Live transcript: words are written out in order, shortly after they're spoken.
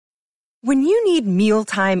When you need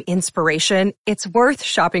mealtime inspiration, it's worth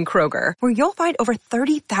shopping Kroger, where you'll find over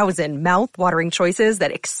 30,000 mouth-watering choices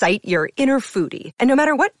that excite your inner foodie. And no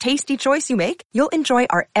matter what tasty choice you make, you'll enjoy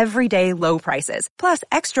our everyday low prices, plus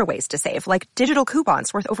extra ways to save, like digital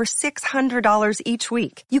coupons worth over $600 each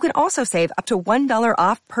week. You can also save up to $1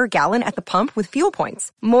 off per gallon at the pump with fuel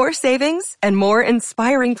points. More savings and more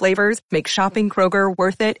inspiring flavors make shopping Kroger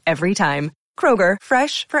worth it every time. Kroger,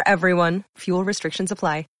 fresh for everyone. Fuel restrictions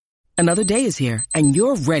apply. Another day is here, and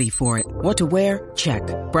you're ready for it. What to wear? Check.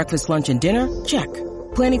 Breakfast, lunch, and dinner? Check.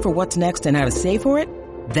 Planning for what's next and how to save for it?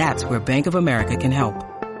 That's where Bank of America can help.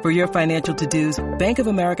 For your financial to-dos, Bank of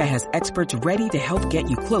America has experts ready to help get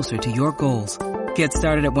you closer to your goals. Get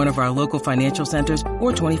started at one of our local financial centers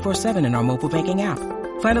or 24/7 in our mobile banking app.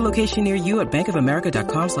 Find a location near you at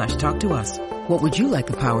bankofamerica.com/talktous. What would you like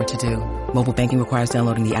the power to do? Mobile banking requires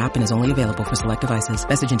downloading the app and is only available for select devices.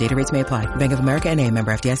 Message and data rates may apply. Bank of America N.A.,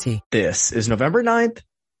 member FDIC. This is November 9th,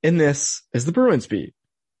 and this is the Bruins Beat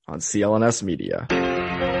on CLNS Media.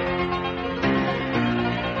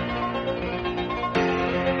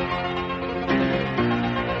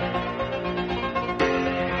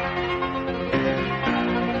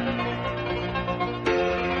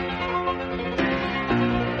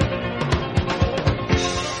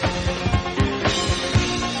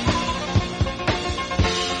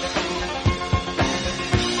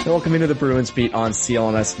 Welcome into the Bruins Beat on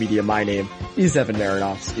CLNS Media. My name is Evan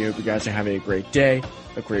Marinofsky. I hope you guys are having a great day,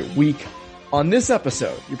 a great week. On this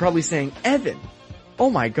episode, you're probably saying, Evan, oh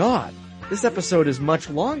my God, this episode is much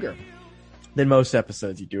longer than most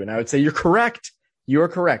episodes you do. And I would say you're correct. You're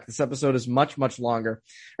correct. This episode is much, much longer,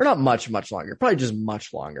 or not much, much longer, probably just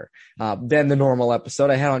much longer than the normal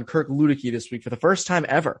episode. I had on Kirk Luedeke this week for the first time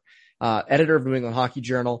ever, editor of New England Hockey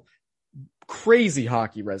Journal. Crazy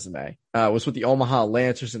hockey resume. Was with the Omaha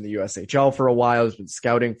Lancers in the USHL for a while. Has been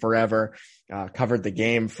scouting forever. Covered the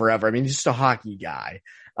game forever. I mean, just a hockey guy.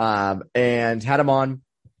 And had him on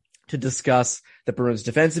to discuss the Bruins'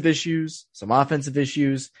 defensive issues, some offensive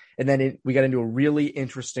issues, and then we got into a really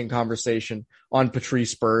interesting conversation on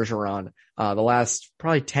Patrice Bergeron, the last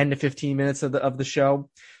probably 10 to 15 minutes of the show.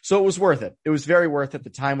 So it was worth it. It was very worth it. The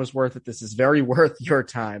time was worth it. This is very worth your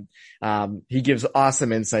time. He gives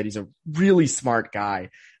awesome insight. He's a really smart guy.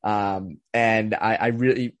 And I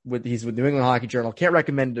really, he's with New England Hockey Journal. Can't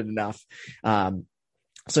recommend it enough.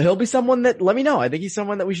 So he'll be someone that, let me know. I think he's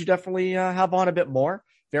someone that we should definitely have on a bit more.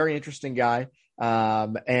 Very interesting guy.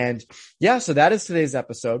 And yeah, so that is today's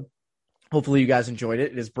episode. Hopefully you guys enjoyed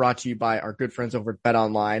it. It is brought to you by our good friends over at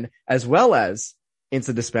BetOnline, as well as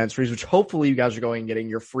Instant Dispensaries, which hopefully you guys are going and getting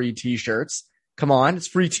your free t-shirts. Come on, it's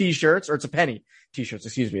free t-shirts, or it's a penny t-shirts,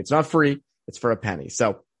 excuse me. It's not free, it's for a penny.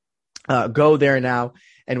 So go there now.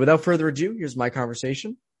 And without further ado, here's my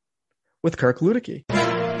conversation with Kirk Luedeke.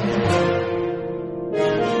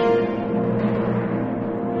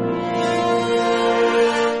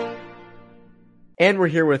 And we're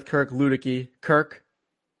here with Kirk Luedeke. Kirk,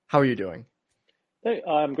 how are you doing? Hey,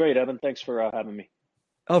 I'm great, Evan. Thanks for having me.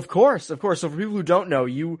 Of course. So for people who don't know,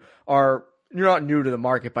 you're not new to the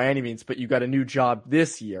market by any means, but you got a new job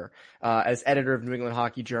this year as editor of New England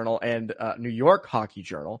Hockey Journal and New York Hockey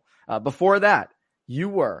Journal. Before that, you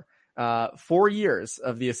were 4 years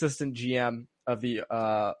of the assistant GM of the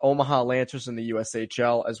Omaha Lancers in the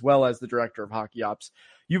USHL, as well as the director of hockey ops.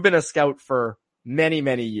 You've been a scout for many,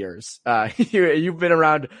 many years. You've been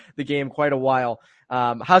around the game quite a while.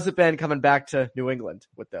 How's it been coming back to New England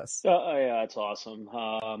with this? Yeah, it's awesome.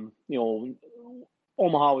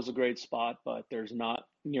 Omaha was a great spot, but there's not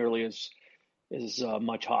nearly as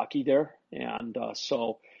much hockey there. And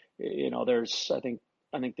so, there's, I think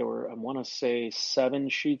there were, I want to say 7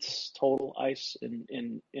 sheets total ice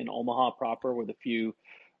in Omaha proper, with a few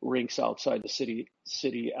rinks outside the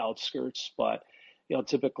city outskirts. But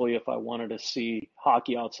typically if I wanted to see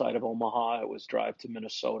hockey outside of Omaha, it was drive to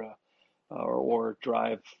Minnesota or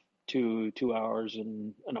drive 2 hours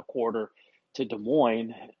and a quarter to Des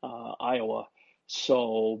Moines, Iowa.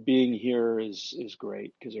 So being here is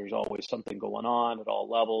great because there's always something going on at all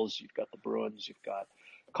levels. You've got the Bruins, you've got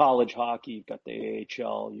college hockey, you've got the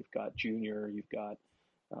AHL, you've got junior, you've got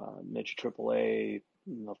Midget AAA.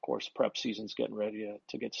 And of course, prep season's getting ready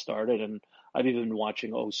to get started. And I've even been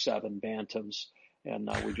watching '07 Bantams. And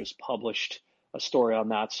we just published a story on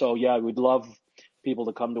that. So yeah, we'd love people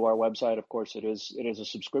to come to our website. Of course, it is a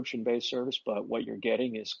subscription-based service, but what you're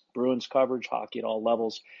getting is Bruins coverage, hockey at all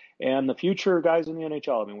levels, and the future guys in the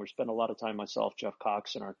NHL. I mean, we're spending a lot of time, myself, Jeff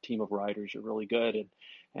Cox, and our team of writers are really good,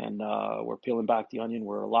 and we're peeling back the onion.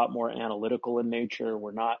 We're a lot more analytical in nature.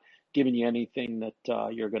 We're not giving you anything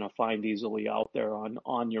that you're going to find easily out there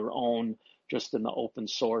on your own just in the open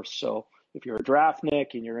source. So if you're a draftnik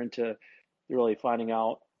and you're into really finding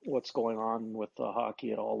out what's going on with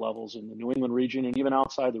hockey at all levels in the New England region and even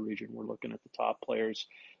outside the region, we're looking at the top players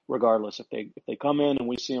regardless. If they come in and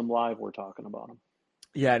we see them live, we're talking about them.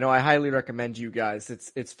 Yeah, no, I highly recommend you guys.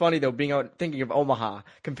 It's funny though, being out thinking of Omaha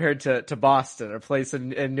compared to Boston, a place in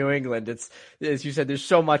New England. It's, as you said, there's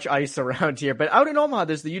so much ice around here. But out in Omaha,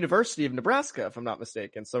 there's the University of Nebraska, if I'm not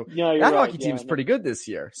mistaken. So yeah, that right. hockey team's pretty good this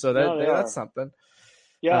year. So that's something.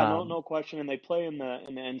 Yeah, no question. And they play in the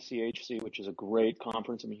NCHC, which is a great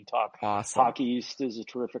conference. I mean, you talk awesome. Hockey East is a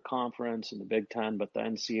terrific conference, and the Big Ten, but the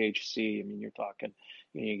NCHC, I mean, you're talking,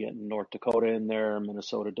 you get North Dakota in there,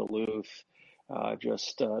 Minnesota, Duluth. And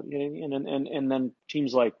then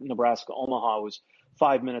teams like Nebraska Omaha was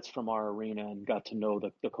 5 minutes from our arena and got to know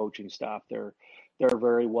the coaching staff there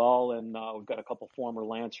very well. And we've got a couple former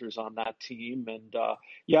Lancers on that team. And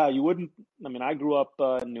I grew up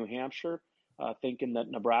in New Hampshire thinking that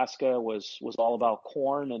Nebraska was all about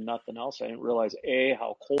corn and nothing else. I didn't realize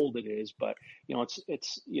how cold it is, but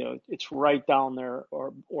it's right down there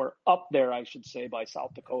or up there, I should say, by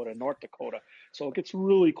South Dakota, North Dakota. So it gets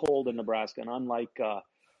really cold in Nebraska, and unlike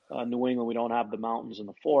New England, we don't have the mountains and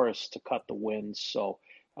the forests to cut the winds. So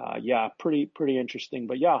pretty interesting.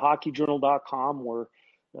 But yeah, hockeyjournal.com,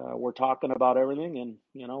 we're talking about everything, and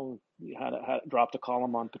had dropped a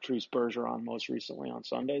column on Patrice Bergeron most recently on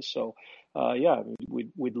Sunday. So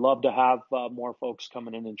we'd love to have more folks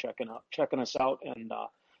coming in and checking us out,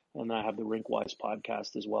 and I have the Rinkwise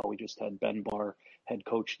podcast as well. We just had Ben Barr, head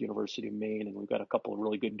coach at the University of Maine, and we've got a couple of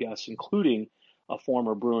really good guests, including a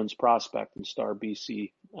former Bruins prospect and star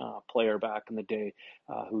BC player back in the day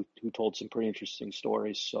who told some pretty interesting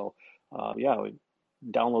stories. So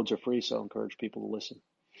downloads are free, so I encourage people to listen.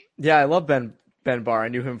 Yeah, I love Ben Barr. I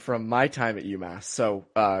knew him from my time at UMass. So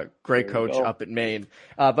great coach up at Maine.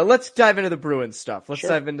 But let's dive into the Bruins stuff. Let's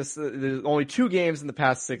dive into there's only 2 games in the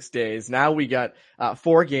past 6 days. Now we got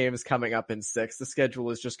 4 games coming up in 6. The schedule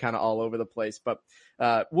is just kind of all over the place. But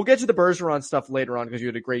we'll get to the Bergeron stuff later on because you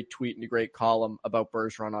had a great tweet and a great column about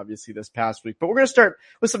Bergeron, obviously, this past week. But we're going to start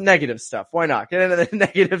with some negative stuff. Why not? Get into the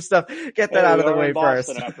negative stuff. Get that out of the way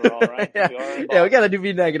first. After all, right? We got to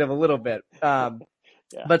be negative a little bit.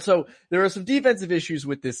 Yeah. But so there are some defensive issues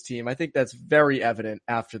with this team. I think that's very evident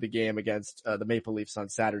after the game against the Maple Leafs on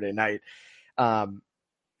Saturday night.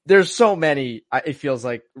 There's so many, it feels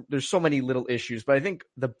like there's so many little issues, but I think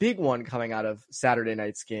the big one coming out of Saturday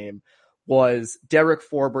night's game was Derek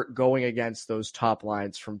Forbort going against those top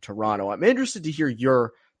lines from Toronto. I'm interested to hear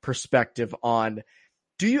your perspective on,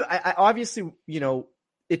 obviously,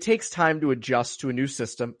 it takes time to adjust to a new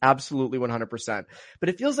system. Absolutely 100%. But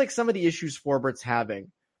it feels like some of the issues Forbort's having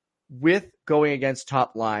with going against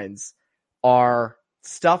top lines are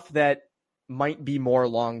stuff that might be more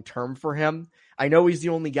long-term for him. I know he's the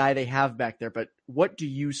only guy they have back there, but what do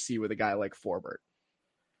you see with a guy like Forbort?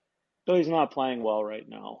 So he's not playing well right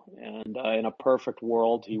now. And in a perfect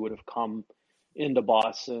world, he would have come into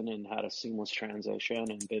Boston and had a seamless transition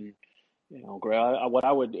and been great. What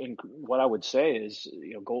I would say is,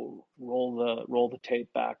 go roll the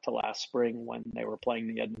tape back to last spring when they were playing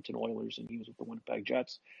the Edmonton Oilers and he was with the Winnipeg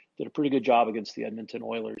Jets. Did a pretty good job against the Edmonton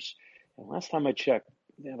Oilers. And last time I checked,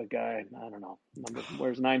 they have a guy, I don't know,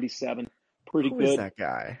 where's 97? Pretty Who good. Is that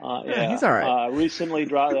guy? He's all right. Recently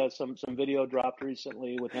dropped some video dropped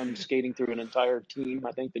recently with him skating through an entire team.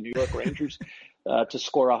 I think the New York Rangers to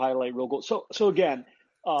score a highlight reel goal. So again.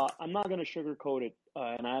 I'm not going to sugarcoat it,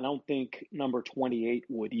 and I don't think number 28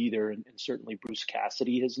 would either, and certainly Bruce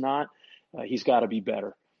Cassidy has not. He's got to be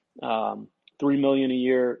better. $3 million a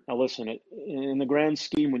year. Now, listen, in the grand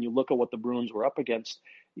scheme, when you look at what the Bruins were up against,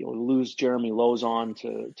 you'll lose Jeremy Lauzon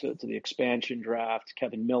to the expansion draft.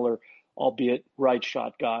 Kevin Miller, albeit right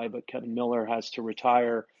shot guy, but Kevin Miller has to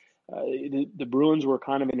retire. The Bruins were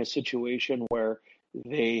kind of in a situation where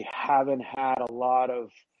they haven't had a lot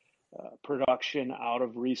of production out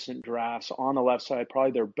of recent drafts on the left side.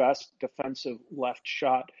 Probably their best defensive left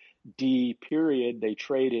shot D period they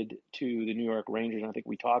traded to the New York Rangers. And I think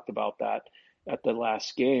we talked about that at the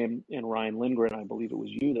last game. And Ryan Lindgren, I believe it was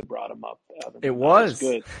you that brought him up, Evan. It was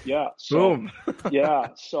good. Yeah. So, boom. yeah.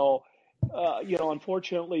 So,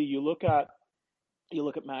 unfortunately, you look at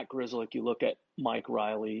Matt Grzelcyk, you look at Mike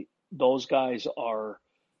Riley. Those guys are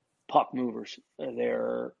puck movers. They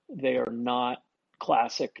are not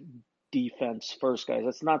classic defense first guys.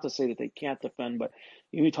 That's not to say that they can't defend, but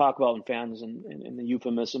we talk about in fans and the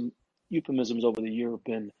euphemisms over the year have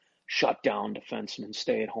been shut down defensemen,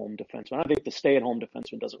 stay at home defensemen. I think the stay at home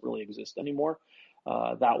defenseman doesn't really exist anymore.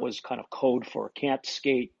 That was kind of code for can't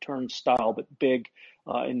skate, turnstile, but big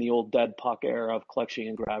in the old dead puck era of clutching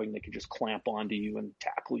and grabbing. They could just clamp onto you and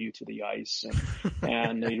tackle you to the ice,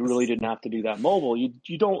 and they really didn't have to do that mobile.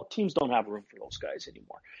 Teams don't have room for those guys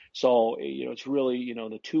anymore. So it's really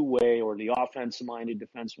the two-way or the offensive-minded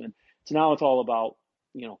defenseman. So now it's all about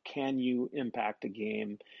can you impact a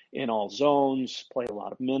game in all zones, play a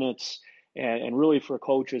lot of minutes. And really for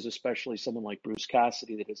coaches, especially someone like Bruce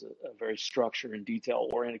Cassidy, that is a very structure and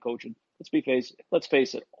detail-oriented coach. And let's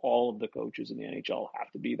face it, all of the coaches in the NHL have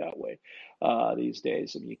to be that way these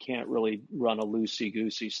days. I mean, you can't really run a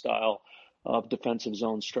loosey-goosey style of defensive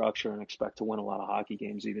zone structure and expect to win a lot of hockey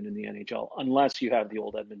games, even in the NHL, unless you have the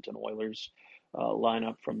old Edmonton Oilers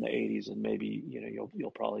lineup from the 80s, and maybe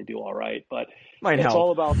you'll probably do all right. But it's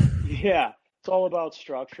all about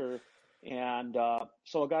structure. And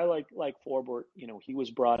so a guy like Forbort, he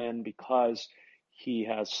was brought in because he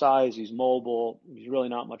has size, he's mobile, he's really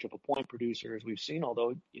not much of a point producer, as we've seen,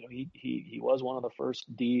 although he was one of the first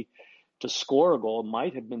D to score a goal,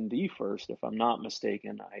 might have been the first, if I'm not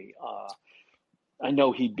mistaken. I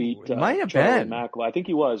know he beat might have Charlie been. McAvoy. I think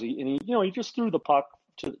he was. He just threw the puck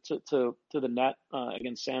to the net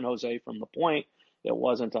against San Jose from the point. It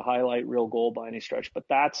wasn't a highlight reel goal by any stretch, but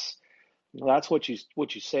that's what you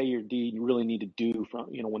say your D you really need to do from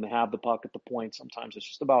when they have the puck at the point. Sometimes it's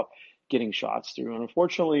just about getting shots through. And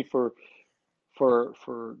unfortunately for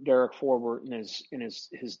Derek Forbort in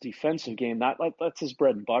his defensive game, that's his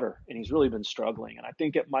bread and butter, and he's really been struggling. And I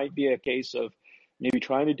think it might be a case of maybe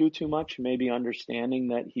trying to do too much, maybe understanding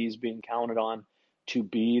that he's being counted on to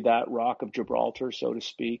be that rock of Gibraltar, so to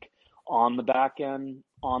speak, on the back end,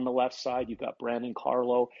 on the left side. You've got Brandon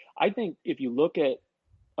Carlo. I think if you look at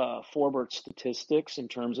Forbort's statistics in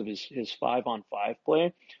terms of his 5-on-5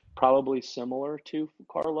 play, probably similar to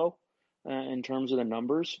Carlo in terms of the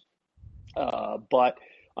numbers. But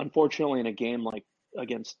unfortunately, in a game like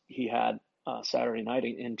he had Saturday night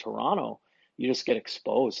in Toronto, you just get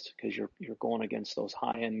exposed because you're going against those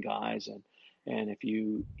high end guys, and if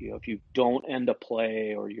you don't end a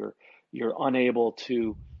play, or you're unable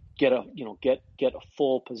to get a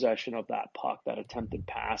full possession of that puck, that attempted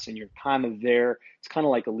pass, and you're kind of there. It's kind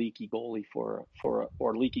of like a leaky goalie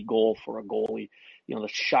or leaky goal for a goalie. The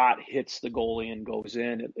shot hits the goalie and goes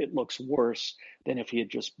in. It looks worse than if he had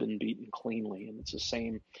just been beaten cleanly. And it's the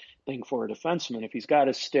same thing for a defenseman. If he's got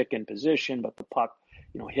his stick in position, but the puck,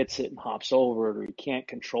 hits it and hops over it, or he can't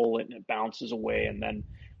control it and it bounces away, and then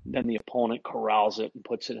the opponent corrals it and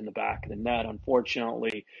puts it in the back of the net.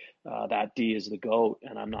 Unfortunately, that D is the GOAT,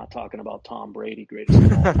 and I'm not talking about Tom Brady, greatest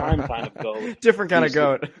of all time kind of GOAT. Different kind of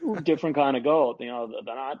GOAT. Different kind of GOAT. The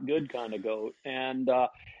not good kind of GOAT. And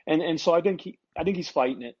so I think he's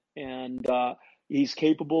fighting it, and he's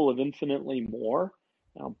capable of infinitely more.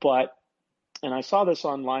 And I saw this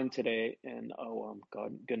online today, and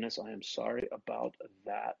goodness, I am sorry about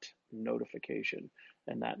that notification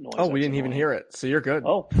and that noise. Oh, we didn't even hear it, so you're good.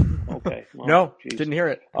 Oh, okay. Well, no, geez. Didn't hear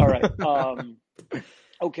it. All right.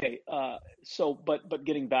 Okay. So, but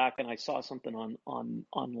getting back, and I saw something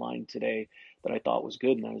online today that I thought was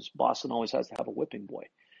good, and that was Boston always has to have a whipping boy,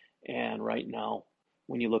 and right now,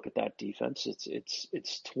 when you look at that defense,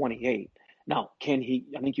 it's 28. Now, can he?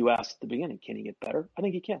 I think you asked at the beginning, can he get better? I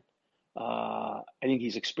think he can. I think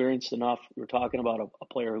he's experienced enough. We're talking about a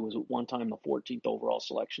player who was at one time the 14th overall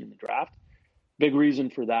selection in the draft. Big reason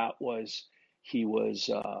for that was he was,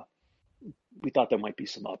 we thought there might be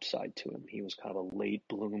some upside to him. He was kind of a late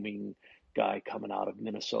blooming guy coming out of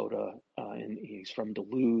Minnesota, and he's from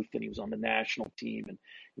Duluth, and he was on the national team, and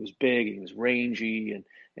he was big, and he was rangy,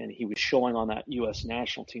 and he was showing on that U.S.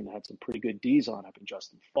 national team that had some pretty good Ds on it, and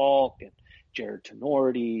Justin Falk and Jared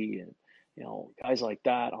Tenorti, and guys like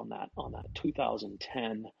that on that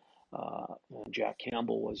 2010. Jack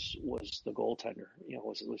Campbell was the goaltender.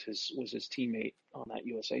 Was his teammate on that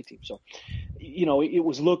USA team. So, it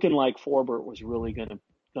was looking like Forbort was really going to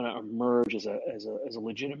emerge as a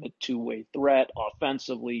legitimate two-way threat,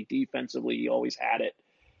 offensively, defensively. He always had it,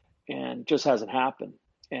 and just hasn't happened.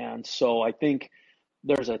 And so I think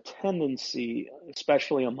there's a tendency,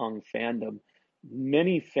 especially among fandom,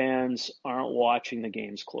 many fans aren't watching the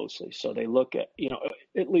games closely. So they look at,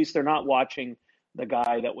 at least they're not watching the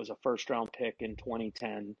guy that was a first round pick in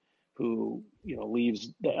 2010 who,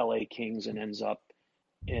 leaves the LA Kings and ends up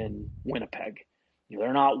in Winnipeg.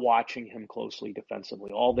 They're not watching him closely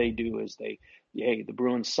defensively. All they do is the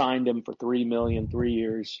Bruins signed him for $3 million, 3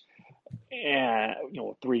 years, and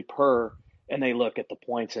 3 per, and they look at the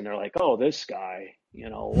points and they're like, oh, this guy,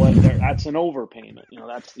 that's an overpayment.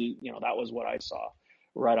 That was what I saw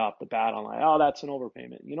right off the bat. I'm like, oh, that's an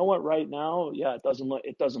overpayment. You know what? Right now, yeah, it doesn't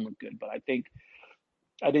look good, but I think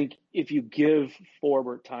I think if you give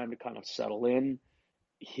Forbort time to kind of settle in,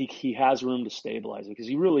 he has room to stabilize it because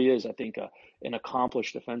he really is, I think, an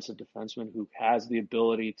accomplished defensive defenseman who has the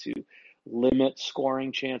ability to limit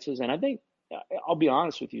scoring chances. And I think, I'll be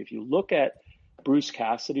honest with you, if you look at Bruce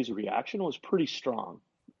Cassidy's reaction, it was pretty strong.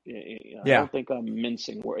 I don't think I'm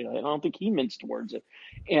mincing words. I don't think he minced words.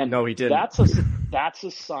 And no, he didn't. That's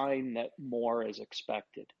a sign that more is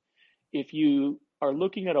expected. If you are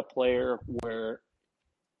looking at a player where,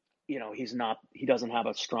 he doesn't have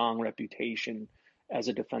a strong reputation as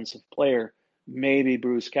a defensive player, maybe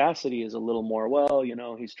Bruce Cassidy is a little more,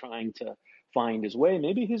 he's trying to find his way.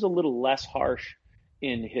 Maybe he's a little less harsh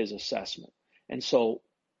in his assessment. And so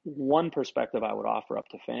one perspective I would offer up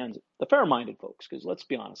to fans, the fair-minded folks, because let's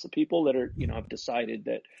be honest, the people that are, have decided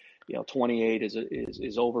that, 28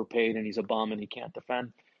 is overpaid and he's a bum and he can't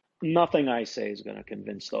defend, nothing I say is going to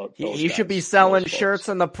convince those He guys, should be selling shirts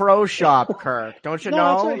in the pro shop, Kirk. Don't you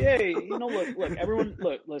know? That's right. Hey, look, everyone,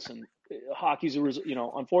 listen, hockey's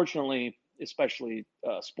unfortunately, especially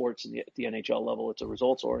sports at the NHL level, it's a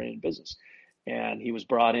results-oriented business. And he was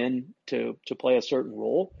brought in to play a certain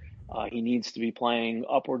role. He needs to be playing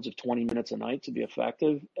upwards of 20 minutes a night to be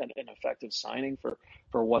effective, an effective signing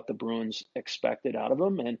for what the Bruins expected out of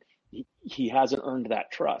him. And he hasn't earned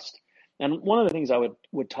that trust. And one of the things I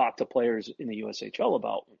would talk to players in the USHL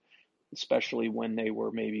about, especially when they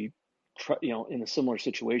were maybe, in a similar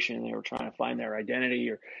situation and they were trying to find their identity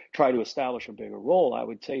or try to establish a bigger role, I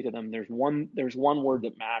would say to them, there's one word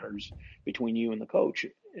that matters between you and the coach,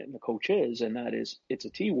 and the coach and that is, it's a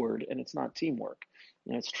T word, and it's not teamwork,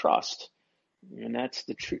 and it's trust. And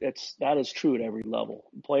that is true at every level.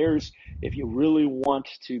 Players, if you really want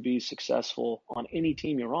to be successful on any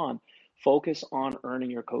team you're on, focus on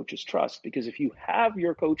earning your coach's trust, because if you have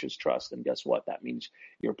your coach's trust, then guess what? That means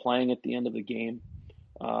you're playing at the end of the game,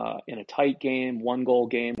 in a tight game, 1-goal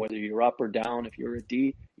game, whether you're up or down. If you're a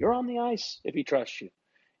D, you're on the ice if he trusts you.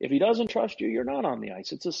 If he doesn't trust you, you're not on the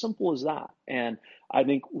ice. It's as simple as that. And I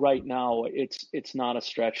think right now it's not a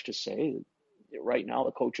stretch to say that right now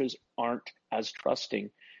the coaches aren't as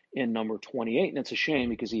trusting in number 28, and it's a shame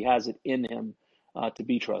because he has it in him to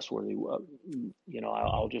be trustworthy.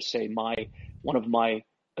 I'll just say one of my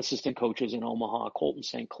assistant coaches in Omaha, Colton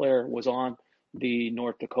St. Clair, was on the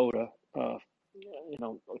North Dakota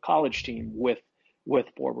college team with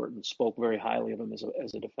Forbort and spoke very highly of him as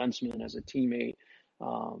a defenseman, as a teammate.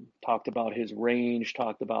 Talked about his range,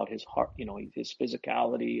 talked about his heart, his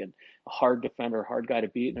physicality, and a hard defender, hard guy to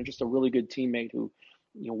beat, and just a really good teammate who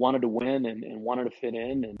wanted to win and wanted to fit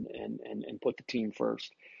in and put the team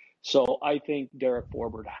first. So I think Derek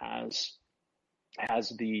Forbort has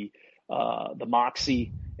the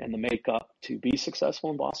moxie and the makeup to be successful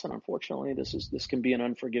in Boston. Unfortunately, this can be an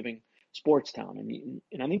unforgiving sports town,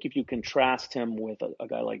 and I think if you contrast him with a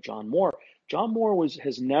guy like John Moore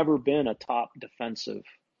has never been a top defensive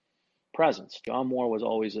presence. John Moore was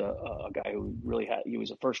always a guy who really he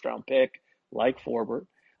was a first round pick like Forbort,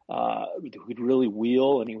 who could really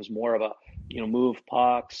wheel, and he was more of a move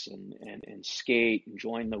pucks and skate and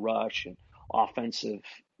join the rush and offensive,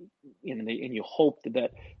 and you hoped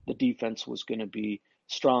that the defense was going to be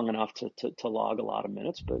strong enough to log a lot of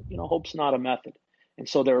minutes, but hope's not a method. And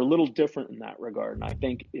so they're a little different in that regard. And I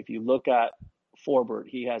think if you look at Forbort,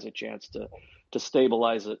 he has a chance to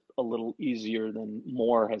stabilize it a little easier than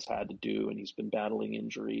Moore has had to do. And he's been battling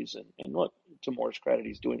injuries. And look, to Moore's credit,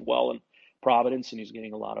 he's doing well in Providence, and he's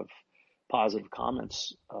getting a lot of positive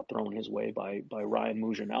comments thrown his way by Ryan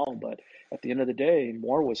Mougenel. But at the end of the day,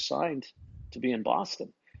 Moore was signed to be in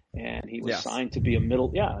Boston, and he was signed to be a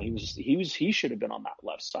middle. Yeah, he should have been on that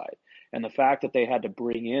left side. And the fact that they had to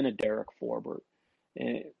bring in a Derek Forbort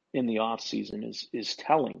in the off season is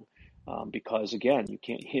telling, because again, you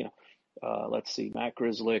can't, let's see, Matt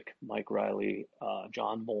Grzelcyk, Mike Riley,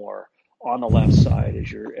 John Moore on the left side as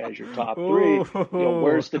your top three.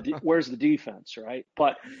 Where's the defense, right?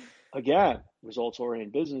 But again, results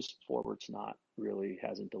oriented business. Forbort's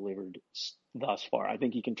hasn't delivered thus far. I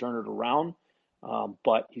think he can turn it around,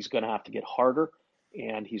 but he's going to have to get harder.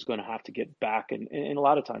 And he's going to have to get back. And a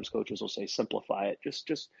lot of times coaches will say, simplify it.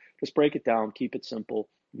 Just break it down. Keep it simple.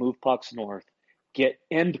 Move pucks north. Get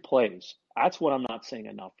end plays. That's what I'm not saying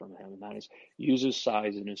enough from him. And that is use his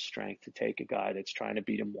size and his strength to take a guy that's trying to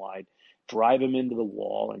beat him wide, drive him into the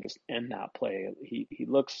wall, and just end that play. He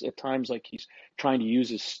looks at times like he's trying to use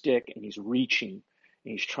his stick and he's reaching.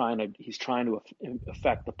 And he's trying to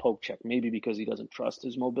affect the poke check, maybe because he doesn't trust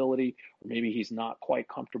his mobility, or maybe he's not quite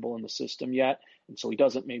comfortable in the system yet, and so he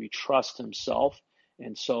doesn't maybe trust himself.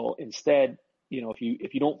 And so instead, if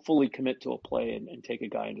you don't fully commit to a play and take a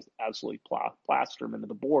guy and just absolutely plaster him into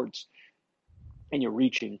the boards, and you're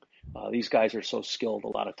reaching. These guys are so skilled. A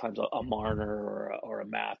lot of times, a Marner or a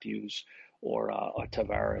Matthews or a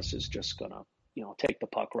Tavares is just gonna, take the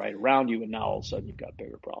puck right around you, and now all of a sudden you've got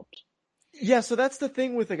bigger problems. Yeah, so that's the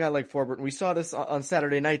thing with a guy like Forbort. We saw this on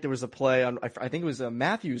Saturday night. There was a play on, I think it was a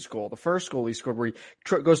Matthews goal, the first goal he scored, where he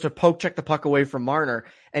goes to check the puck away from Marner,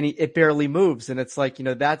 and it barely moves. And it's like,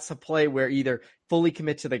 that's a play where either fully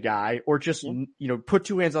commit to the guy or just, put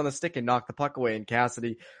two hands on the stick and knock the puck away. And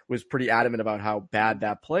Cassidy was pretty adamant about how bad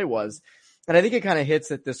that play was. And I think it kind of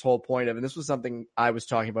hits at this whole point of, and this was something I was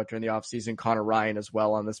talking about during the offseason, Connor Ryan as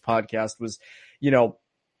well on this podcast, was,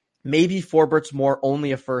 maybe Forbort's more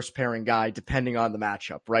only a first pairing guy, depending on the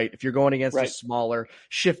matchup, right? If you're going against a smaller,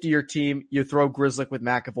 shiftier team, you throw Grzelcyk with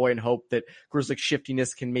McAvoy and hope that Grzelcyk's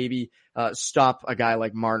shiftiness can maybe stop a guy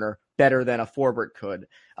like Marner better than a Forbort could.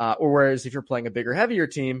 Or whereas if you're playing a bigger, heavier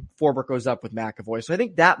team, Forbort goes up with McAvoy. So I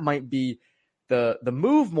think that might be the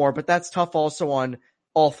move more, but that's tough also on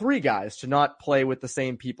all three guys to not play with the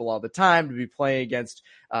same people all the time, to be playing against,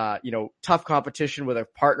 tough competition with a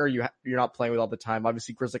partner you're not playing with all the time.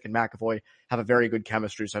 Obviously, Grzelcyk and McAvoy have a very good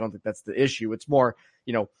chemistry, so I don't think that's the issue. It's more,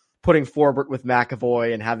 putting Forbort with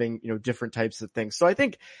McAvoy and having, different types of things. So I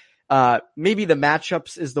think maybe the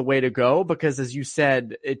matchups is the way to go because, as you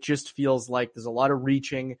said, it just feels like there's a lot of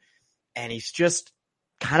reaching, and he's just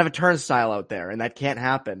kind of a turnstile out there, and that can't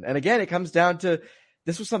happen. And again, it comes down to,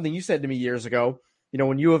 this was something you said to me years ago.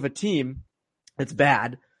 When you have a team that's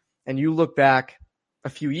bad and you look back a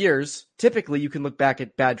few years, typically you can look back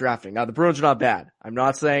at bad drafting. Now, the Bruins are not bad. I'm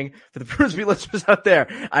not saying, for the Bruins listeners out there,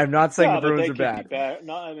 I'm not saying the Bruins are bad.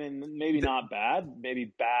 No, I mean, maybe not bad. Maybe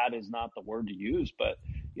bad is not the word to use, but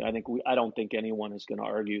I don't think anyone is going to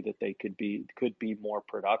argue that they could be more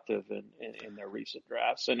productive in their recent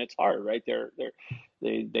drafts. And it's hard, right?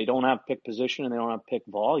 They don't have pick position and they don't have pick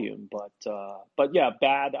volume, but yeah,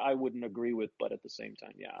 bad I wouldn't agree with, but at the same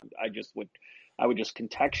time, yeah, I would just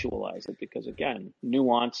contextualize it because, again,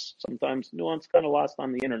 sometimes nuance kind of lost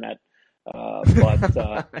on the internet.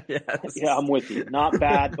 Yes. Yeah, I'm with you. Not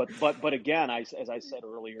bad, but again, as I said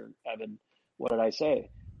earlier, Evan, what did I say?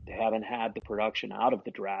 They haven't had the production out of the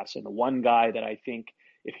drafts. And the one guy that I think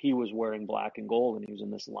if he was wearing black and gold and he was in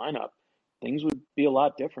this lineup, things would be a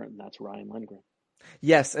lot different. And that's Ryan Lindgren.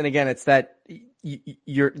 Yes, and again, it's that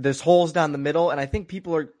there's holes down the middle, and I think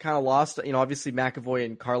people are kind of lost. Obviously McAvoy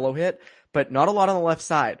and Carlo hit, but not a lot on the left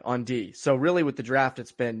side on D. So really with the draft,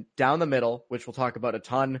 it's been down the middle, which we'll talk about a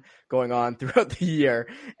ton going on throughout the year,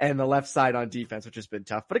 and the left side on defense, which has been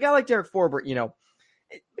tough. But a guy like Derek Forbort,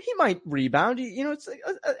 he might rebound.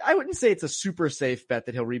 I wouldn't say it's a super safe bet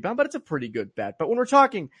that he'll rebound, but it's a pretty good bet. But when we're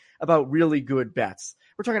talking about really good bets,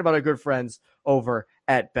 we're talking about our good friends over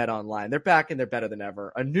at BetOnline. They're back and they're better than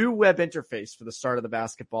ever. A new web interface for the start of the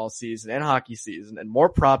basketball season and hockey season, and more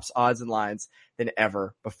props, odds, and lines than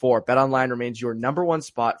ever before. BetOnline remains your number one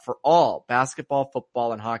spot for all basketball,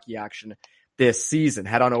 football, and hockey action this season.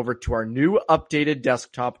 Head on over to our new updated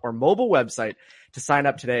desktop or mobile website to sign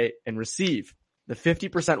up today and receive the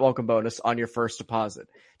 50% welcome bonus on your first deposit.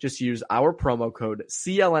 Just use our promo code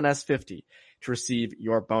CLNS50 to receive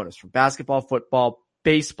your bonus. From basketball, football,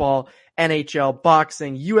 baseball, NHL,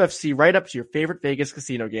 boxing, UFC, right up to your favorite Vegas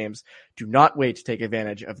casino games. Do not wait to take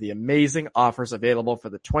advantage of the amazing offers available for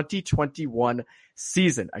the 2021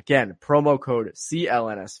 season. Again, promo code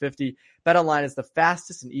CLNS50. BetOnline is the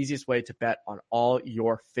fastest and easiest way to bet on all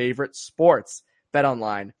your favorite sports.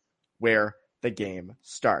 BetOnline, where the game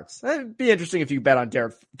starts. It'd be interesting if you bet on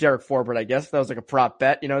Derek Forbort, I guess. If that was like a prop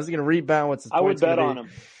bet. Is he going to rebound? What's his I would bet on him.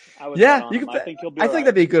 You can. I think he'll be. I think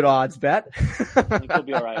that'd be a good odds bet. I think he'll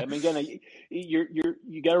be all right. I mean, again,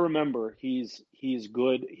 you got to remember he's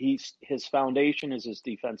good. His foundation is his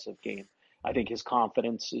defensive game. I think his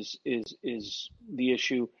confidence is the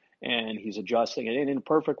issue, and he's adjusting. And in a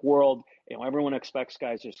perfect world, everyone expects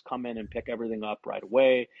guys to just come in and pick everything up right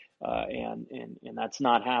away, and that's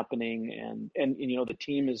not happening. And the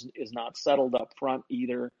team is not settled up front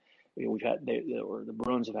either. We've had the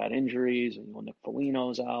Bruins have had injuries, and Nick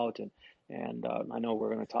Foligno's out, and I know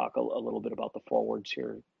we're going to talk a little bit about the forwards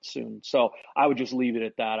here soon. So I would just leave it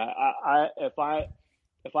at that. If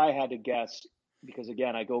I had to guess, because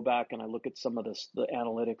again I go back and I look at some of the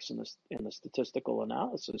analytics and the statistical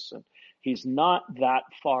analysis, and he's not that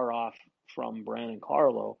far off from Brandon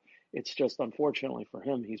Carlo. It's just unfortunately for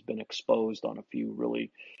him, he's been exposed on a few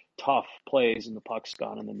really tough plays, and the puck's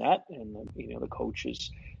gone in the net, and the coach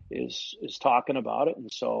is talking about it,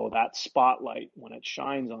 and so that spotlight, when it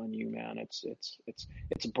shines on you, man,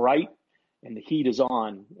 it's bright, and the heat is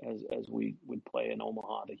on, as we would play in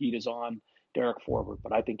Omaha. The heat is on Derek Forbort,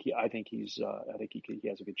 but I think he has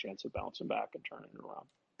a good chance of bouncing back and turning it around.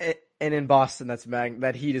 And in Boston,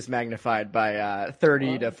 that heat is magnified by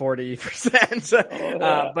 30 to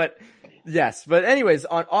 40%. But yes, but anyways,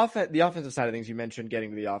 on the offensive side of things, you mentioned getting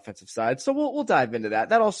to the offensive side, so we'll dive into that.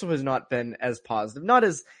 That also has not been as positive, not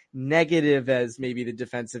as negative as maybe the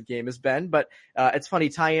defensive game has been. But it's funny.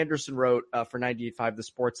 Ty Anderson wrote for 98.5 The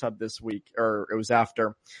Sports Hub this week, or it was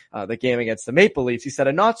after the game against the Maple Leafs. He said,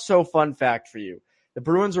 a not so fun fact for you. The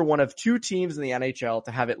Bruins are one of 2 teams in the NHL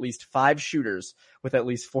to have at least 5 shooters with at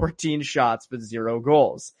least 14 shots but 0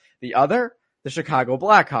 goals. The other, the Chicago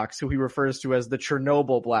Blackhawks, who he refers to as the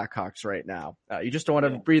Chernobyl Blackhawks right now. You just don't want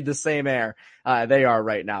to breathe the same air they are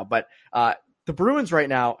right now. But the Bruins right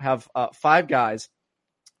now have 5 guys: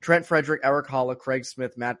 Trent Frederick, Eric Haula, Craig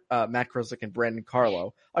Smith, Matt Grzelcyk, and Brandon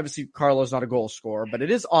Carlo. Obviously, Carlo's not a goal scorer, but it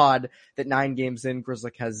is odd that 9 games in,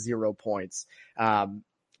 Grzelcyk has 0 points.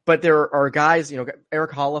 But there are guys,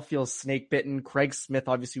 Eric Haula feels snake bitten. Craig Smith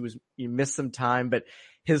obviously he missed some time, but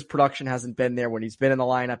his production hasn't been there when he's been in the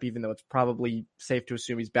lineup, even though it's probably safe to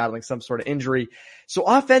assume he's battling some sort of injury. So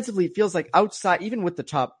offensively, it feels like outside, even with the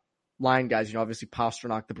top line guys, obviously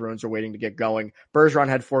Pastrnak, the Bruins are waiting to get going. Bergeron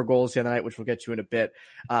had 4 goals the other night, which we'll get to in a bit.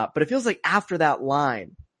 But it feels like after that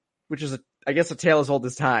line, which is I guess a tale as old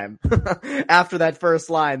as time, after that first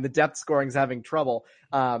line, the depth scoring is having trouble.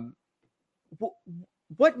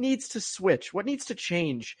 What needs to switch? What needs to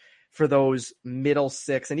change for those middle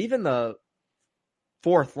 6 and even the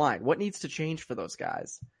 4th line? What needs to change for those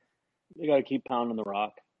guys? You got to keep pounding the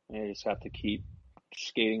rock. You just have to keep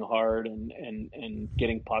skating hard and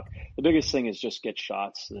getting puck. The biggest thing is just get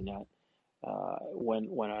shots to the net.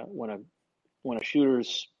 When a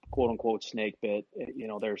shooter's quote unquote snake bit,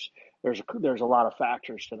 there's a lot of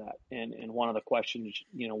factors to that. And one of the questions,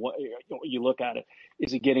 what you look at it,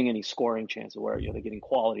 is he getting any scoring chances? Where are they getting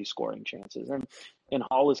quality scoring chances? And in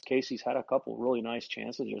Haula's case, he's had a couple really nice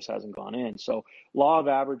chances, just hasn't gone in. So law of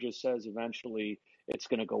averages says eventually it's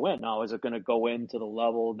going to go in. Now, is it going to go in to the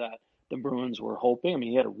level that the Bruins were hoping? I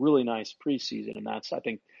mean, he had a really nice preseason, and that's, I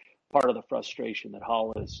think, part of the frustration that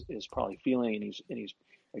Haula is probably feeling. And he's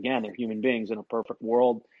again, they're human beings. In a perfect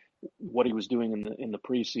world, what he was doing in the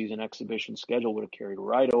preseason exhibition schedule would have carried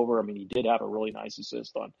right over. I mean, he did have a really nice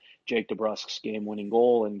assist on Jake DeBrusk's game-winning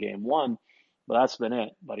goal in Game 1, but that's been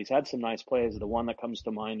it. But he's had some nice plays. The one that comes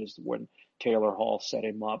to mind is when Taylor Hall set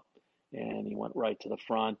him up, and he went right to the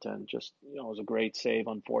front, and just, it was a great save,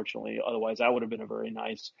 unfortunately. Otherwise, that would have been a very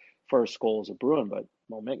nice first goal as a Bruin. But,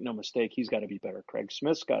 well, make no mistake, he's got to be better. Craig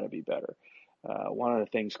Smith's got to be better. One of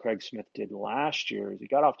the things Craig Smith did last year is he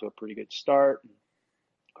got off to a pretty good start.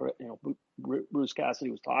 Bruce Cassidy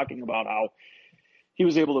was talking about how he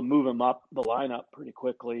was able to move him up the lineup pretty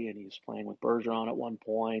quickly, and he was playing with Bergeron at one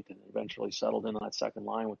point, and eventually settled in on that second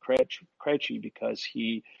line with Krejci because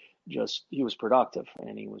he was productive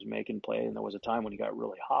and he was making plays. And there was a time when he got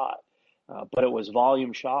really hot, but it was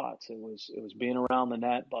volume shots. It was being around the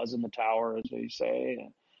net, buzzing the tower, as they say,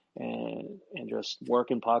 and just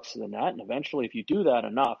working pucks to the net. And eventually, if you do that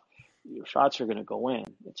enough, your shots are going to go in.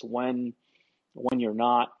 It's when you're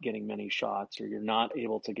not getting many shots, or you're not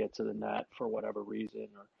able to get to the net for whatever reason,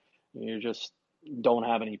 or you just don't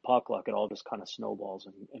have any puck luck, it all just kind of snowballs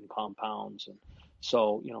and compounds. And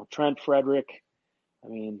so, Trent Frederick, I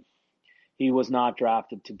mean, he was not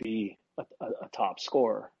drafted to be a top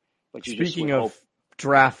scorer. But speaking of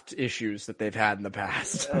draft issues that they've had in the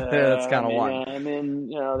past, that's kind of one. I mean,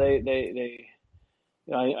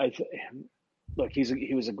 look,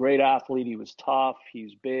 he was a great athlete. He was tough.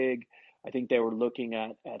 He's big. I think they were looking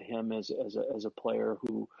at him as a player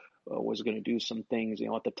who was going to do some things.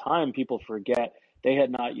 At the time, people forget they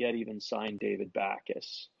had not yet even signed David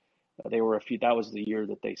Backes. That was the year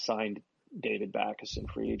that they signed David Backes in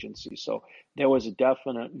free agency. So there was a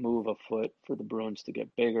definite move afoot for the Bruins to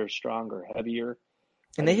get bigger, stronger, heavier.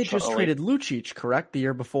 And they had just traded Lucic, correct, the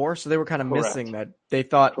year before? So they were kind of missing that. They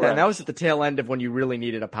thought, and that was at the tail end of when you really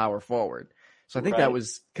needed a power forward. So I think that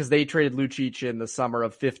was because they traded Lucic in the summer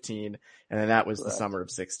of 15, and then that was the summer of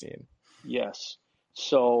 16. Yes.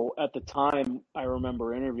 So at the time, I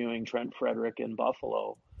remember interviewing Trent Frederick in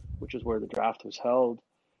Buffalo, which is where the draft was held,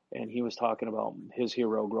 and he was talking about his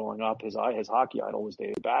hero growing up. His hockey idol was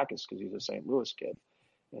David Backes because he's a St. Louis kid.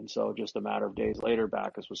 And so just a matter of days later,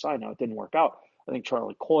 Backes was signed. Now, it didn't work out. I think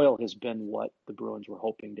Charlie Coyle has been what the Bruins were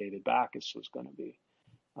hoping David Backes was going to be.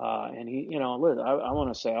 And he, I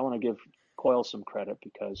want to give Coyle some credit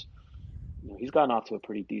because he's gotten off to a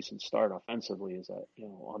pretty decent start offensively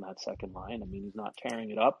on that second line. I mean, he's not tearing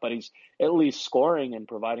it up, but he's at least scoring and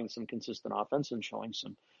providing some consistent offense and showing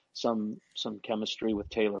some chemistry with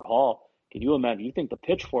Taylor Hall. Can you imagine? You think the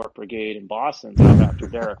Pitchfork Brigade in Boston's out after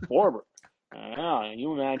Derek Forbort?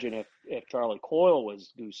 You imagine if Charlie Coyle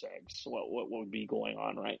was goose eggs, what would be going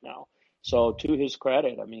on right now? So to his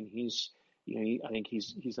credit, I mean, I think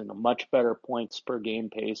he's in a much better points per game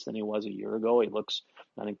pace than he was a year ago.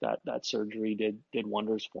 I think that surgery did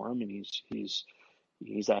wonders for him, and he's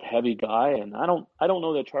that heavy guy. And I don't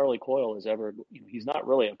know that Charlie Coyle is ever, he's not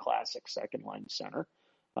really a classic second line center.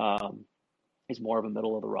 He's more of a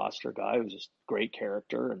middle of the roster guy who's just great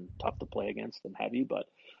character and tough to play against and heavy. But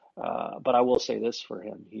I will say this for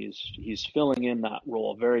him: he's filling in that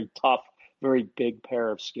role. Very tough, very big pair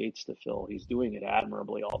of skates to fill. He's doing it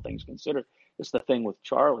admirably, all things considered. It's the thing with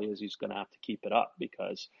Charlie is he's going to have to keep it up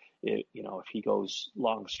because if he goes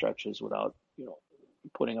long stretches without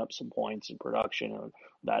putting up some points in production, or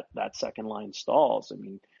that second line stalls, I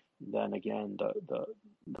mean, then again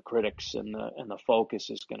the critics and the focus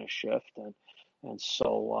is going to shift, and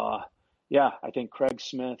so yeah, I think Craig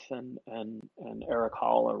Smith and Eric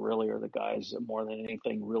Hall really are the guys that more than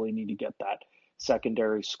anything really need to get that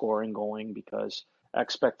secondary scoring going, because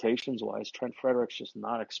expectations wise, Trent Frederick's just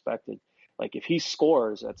not expected. Like if he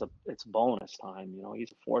scores, it's bonus time.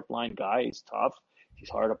 He's a fourth line guy. He's tough. He's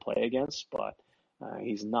hard to play against, but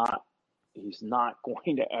he's not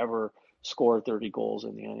going to ever score 30 goals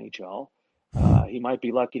in the NHL. He might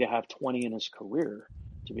be lucky to have 20 in his career,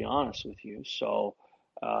 to be honest with you. So,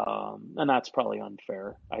 and that's probably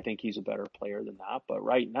unfair. I think he's a better player than that. But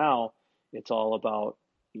right now, it's all about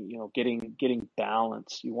getting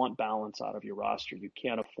balance. You want balance out of your roster. You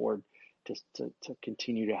can't afford to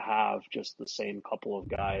continue to have just the same couple of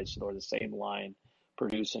guys or the same line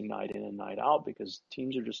producing night in and night out, because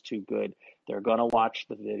teams are just too good. They're going to watch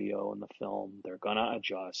the video and the film. They're going to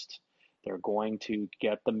adjust. They're going to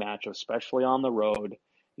get the match, especially on the road.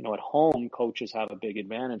 At home, coaches have a big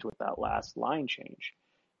advantage with that last line change.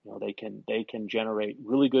 They can generate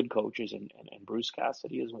really good coaches, and Bruce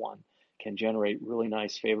Cassidy is one, can generate really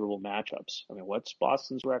nice, favorable matchups. I mean, what's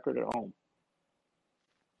Boston's record at home?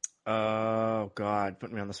 Oh God,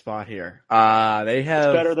 put me on the spot here. They have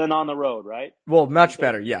it's better than on the road, right? Well, much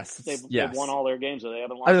better. Yes, they've won all their games, so they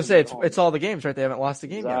haven't lost. I was gonna say it's all the games, right? They haven't lost a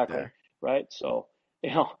game yet there, right? So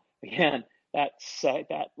again,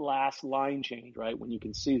 that last line change, right? When you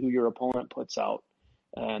can see who your opponent puts out,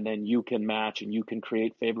 and then you can match and you can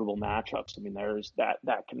create favorable matchups. I mean, there's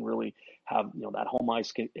that can really have that home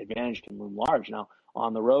ice advantage can loom large. Now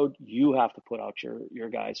on the road, you have to put out your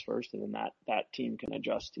guys first, and then that team can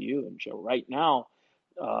adjust to you. And so right now,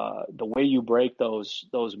 the way you break those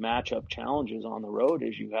matchup challenges on the road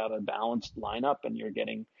is you have a balanced lineup and you're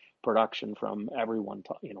getting production from everyone,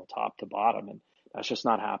 top to bottom, and that's just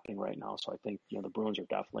not happening right now. So I think the Bruins are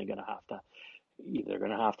definitely going to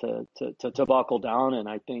have to buckle down. And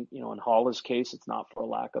I think in Halla's case, it's not for a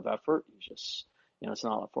lack of effort. It's just it's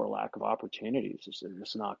not for a lack of opportunities. They're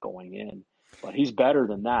just not going in. But he's better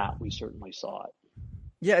than that. We certainly saw it.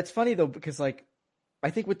 Yeah, it's funny though, because I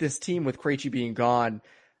think with this team, with Krejci being gone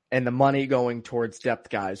and the money going towards depth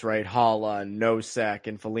guys, right? Haula and Nosek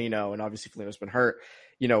and Foligno, and obviously Foligno's been hurt.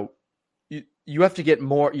 You have to get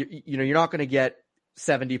more. You're not going to get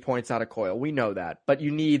 70 points out of Coyle. We know that, but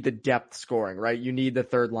you need the depth scoring, right? You need the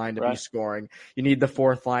third line to be scoring. You need the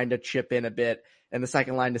fourth line to chip in a bit, and the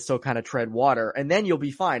second line to still kind of tread water, and then you'll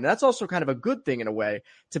be fine. And that's also kind of a good thing in a way,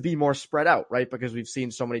 to be more spread out, right? Because we've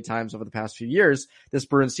seen so many times over the past few years, this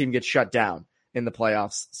Bruins team gets shut down in the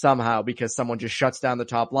playoffs somehow because someone just shuts down the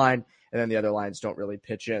top line and then the other lines don't really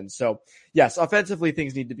pitch in. So yes, offensively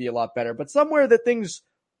things need to be a lot better, but somewhere that things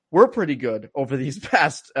were pretty good over these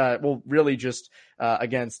past, really just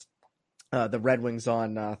against the Red Wings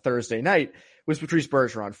on Thursday night, was Patrice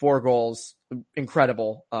Bergeron. 4 goals,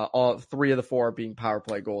 incredible. All 3 of the 4 being power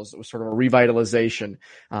play goals. It was sort of a revitalization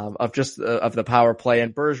of the power play.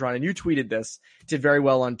 And Bergeron, and you tweeted this, did very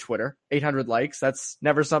well on Twitter. 800 likes. That's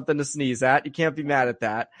never something to sneeze at. You can't be mad at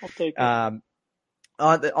that. I'll take it.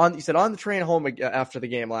 You said on the train home after the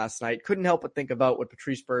game last night, couldn't help but think about what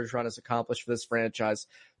Patrice Bergeron has accomplished for this franchise.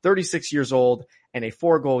 36 years old and a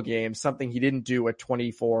 4-goal game, something he didn't do at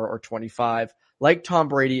 24 or 25. Like Tom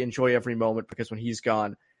Brady, enjoy every moment, because when he's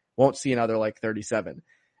gone, won't see another like 37.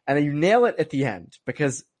 And then you nail it at the end,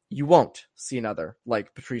 because you won't see another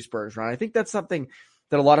like Patrice Bergeron. I think that's something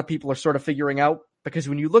that a lot of people are sort of figuring out, because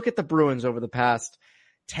when you look at the Bruins over the past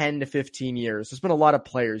 10 to 15 years, there's been a lot of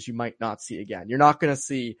players you might not see again. You're not going to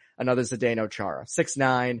see another Zdeno Chara,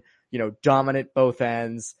 6'9", dominant both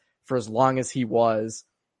ends for as long as he was.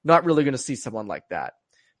 Not really going to see someone like that.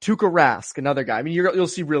 Tuukka Rask, another guy. I mean, you'll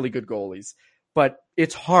see really good goalies, but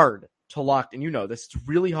it's hard to lock, and this, it's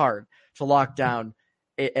really hard to lock down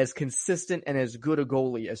as consistent and as good a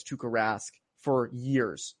goalie as Tuukka Rask for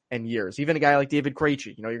years and years. Even a guy like David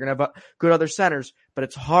Krejci, you're going to have good other centers, but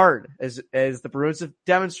it's hard, as the Bruins have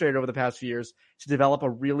demonstrated over the past few years, to develop a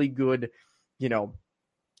really good,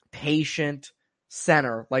 patient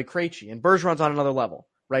center like Krejci. And Bergeron's on another level,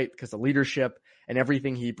 right? Because of leadership and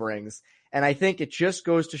everything he brings. And I think it just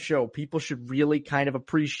goes to show people should really kind of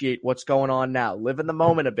appreciate what's going on now, live in the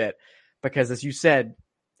moment a bit, because as you said,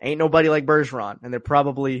 ain't nobody like Bergeron, and there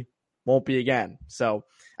probably won't be again. So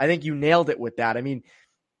I think you nailed it with that. I mean,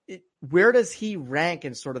 where does he rank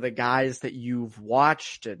in sort of the guys that you've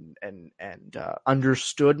watched and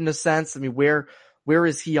understood in a sense? I mean, where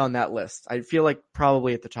is he on that list? I feel like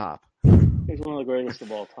probably at the top. He's one of the greatest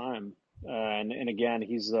of all time. And again,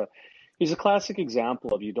 he's a classic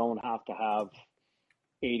example of you don't have to have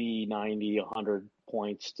 80, 90, 100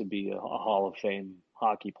 points to be a Hall of Fame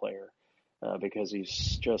hockey player, because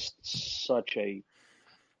he's just such a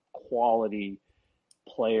quality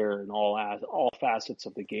player in all facets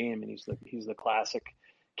of the game, and he's the classic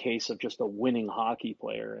case of just a winning hockey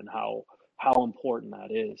player and how important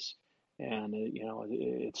that is. And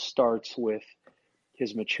it starts with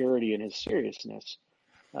his maturity and his seriousness.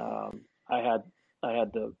 I had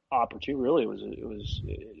the opportunity. Really,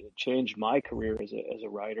 it changed my career as a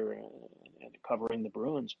writer and covering the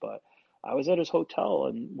Bruins. But I was at his hotel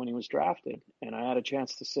and when he was drafted, and I had a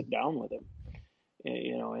chance to sit down with him.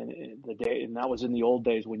 And the day, and that was in the old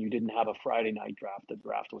days when you didn't have a Friday night draft. The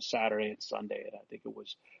draft was Saturday and Sunday, and I think it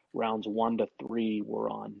was rounds 1 to 3 were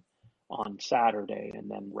on Saturday,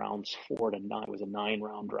 and then rounds 4 to 9 was a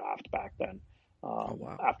 9-round draft back then.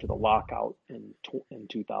 Wow. After the lockout in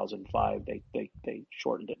 2005, they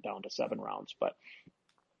shortened it down to 7 rounds. But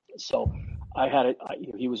so I had it.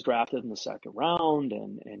 He was drafted in the 2nd round,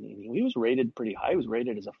 and he was rated pretty high. He was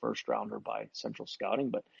rated as a first rounder by Central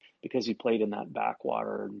Scouting, but because he played in that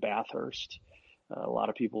backwater in Bathurst, a lot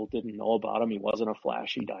of people didn't know about him. He wasn't a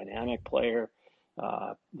flashy, dynamic player.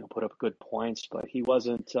 Put up good points, but he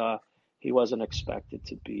wasn't expected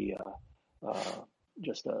to be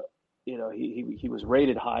just a. He was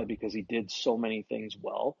rated high because he did so many things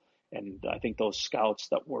well. And I think those scouts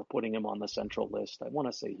that were putting him on the Central list, I want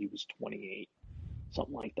to say he was 28,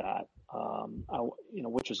 something like that.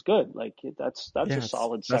 Which is good. Like that's a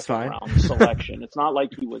solid second round selection. It's not like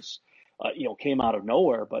he was, came out of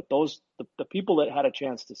nowhere, but the people that had a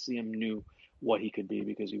chance to see him knew what he could be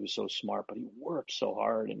because he was so smart, but he worked so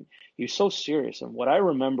hard and he was so serious. And what I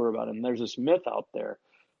remember about him, there's this myth out there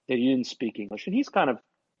that he didn't speak English, and he's kind of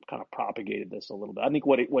propagated this a little bit. I think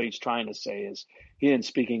what he's trying to say is he didn't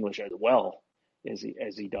speak English as well as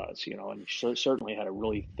he does, and he certainly had a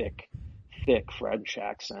really thick French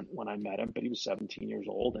accent when I met him, but he was 17 years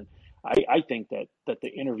old. And I think that the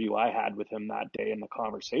interview I had with him that day and the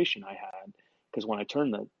conversation I had, because when I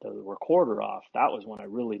turned the recorder off, that was when I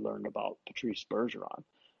really learned about Patrice Bergeron,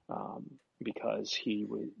 because he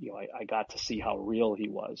was, I got to see how real he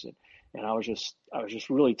was. And I was just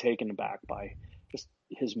really taken aback by just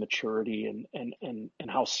his maturity and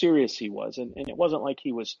how serious he was. And it wasn't like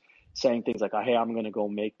he was saying things like, hey, I'm going to go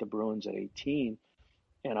make the Bruins at 18.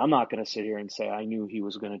 And I'm not going to sit here and say I knew he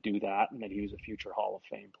was going to do that and that he was a future Hall of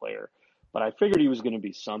Fame player. But I figured he was going to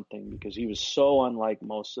be something because he was so unlike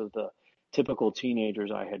most of the typical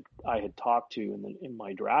teenagers I had talked to in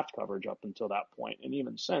my draft coverage up until that point, and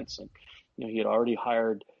even since. And he had already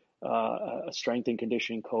hired a strength and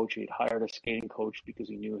conditioning coach. He had hired a skating coach because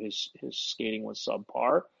he knew his skating was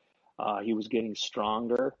subpar. He was getting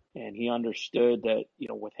stronger, and he understood that,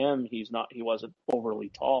 with him, he wasn't overly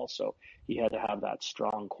tall, so he had to have that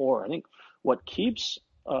strong core. I think what keeps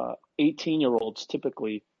 18-year-olds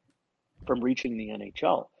typically from reaching the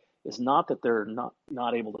NHL is not that they're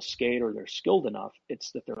not able to skate or they're skilled enough.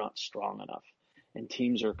 It's that they're not strong enough, and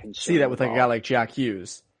teams are concerned. See that with like a guy like Jack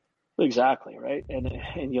Hughes. Exactly, right. And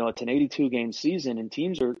it's an 82 game season, and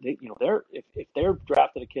teams are if they're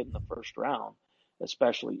drafted a kid in the first round,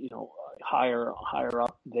 especially higher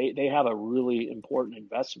up, they have a really important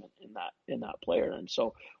investment in that player. And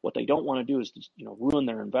so what they don't want to do is just, ruin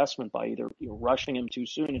their investment by either rushing him too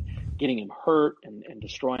soon and getting him hurt and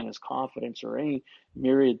destroying his confidence, or any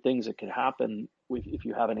myriad things that could happen if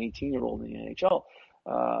you have an 18-year-old in the NHL.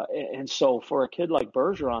 And so for a kid like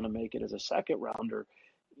Bergeron to make it as a second rounder,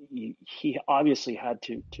 he obviously had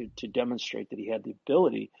to demonstrate that he had the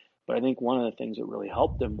ability. But I think one of the things that really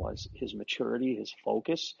helped him was his maturity, his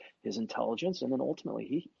focus, his intelligence, and then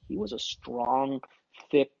ultimately he was a strong,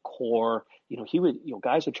 thick core.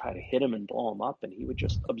 Guys would try to hit him and blow him up, and he would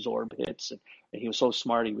just absorb hits. And he was so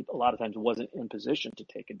smart. He would, a lot of times, wasn't in position to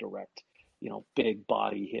take a direct, big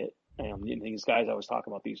body hit. And these guys I was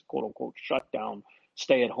talking about, these quote unquote shutdown,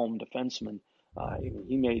 stay at home defensemen,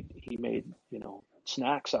 He made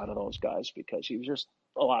snacks out of those guys because he was just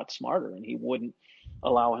a lot smarter, and he wouldn't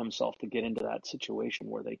allow himself to get into that situation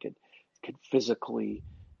where they could physically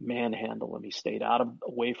manhandle him. He stayed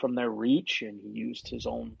away from their reach, and he used his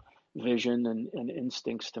own vision and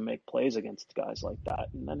instincts to make plays against guys like that.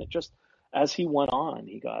 And then it just, as he went on,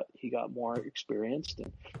 he got more experienced.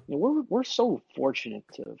 And we're so fortunate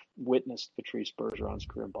to have witnessed Patrice Bergeron's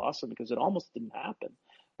career in Boston, because it almost didn't happen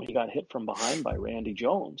when he got hit from behind by Randy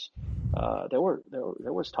Jones. There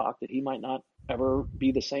was talk that he might not ever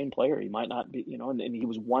be the same player. He might not be, and he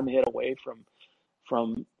was one hit away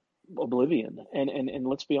from oblivion. And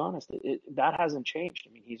let's be honest, that hasn't changed.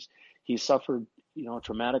 I mean, he's suffered, a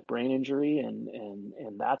traumatic brain injury,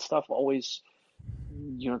 and that stuff always,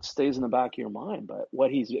 it stays in the back of your mind. But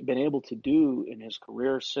what he's been able to do in his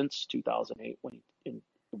career since 2008, it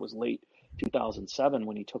was late 2007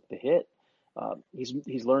 when he took the hit,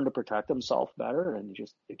 he's learned to protect himself better, and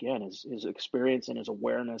just, again, his experience and his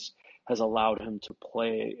awareness has allowed him to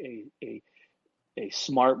play a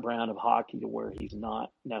smart brand of hockey, to where he's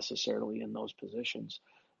not necessarily in those positions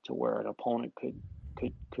to where an opponent could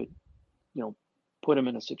put him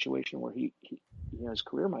in a situation where his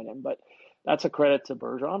career might end. But that's a credit to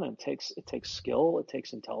Bergeron, and it takes skill, it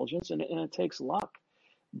takes intelligence, and it takes luck.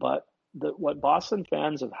 But what Boston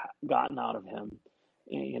fans have gotten out of him,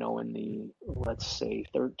 in the, let's say,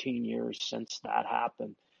 13 years since that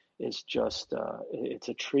happened, is just it's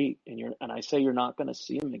a treat. And I say you're not going to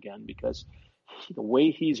see him again, because the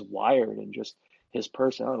way he's wired and just his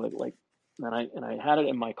personality, and I had it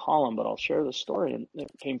in my column, but I'll share the story. And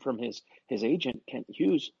it came from his agent, Kent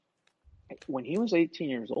Hughes. When he was 18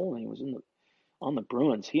 years old and he was on the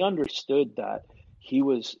Bruins, he understood that he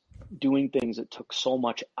was doing things that took so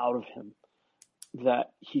much out of him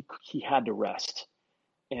that he had to rest.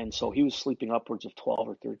 And so he was sleeping upwards of 12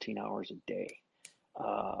 or 13 hours a day,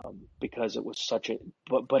 because it was such a,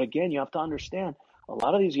 but again, you have to understand, a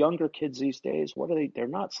lot of these younger kids these days, they're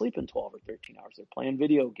not sleeping 12 or 13 hours. They're playing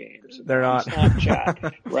video games. They're not.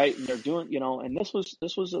 Snapchat, right? And they're doing, and this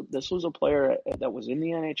was a player that was in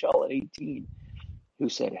the NHL at 18 who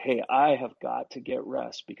said, hey, I have got to get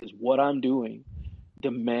rest, because what I'm doing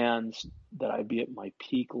demands that I be at my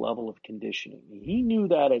peak level of conditioning. He knew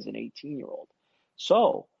that as an 18-year-old.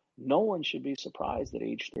 So no one should be surprised at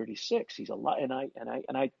age 36. He's a lot. And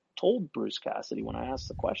I told Bruce Cassidy, when I asked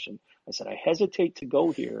the question, I said, I hesitate to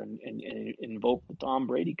go here and invoke the Tom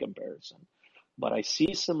Brady comparison, but I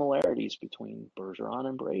see similarities between Bergeron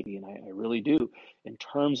and Brady, and I really do, in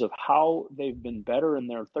terms of how they've been better in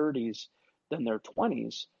their 30s than their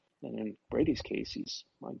 20s. And in Brady's case, he's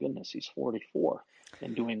 44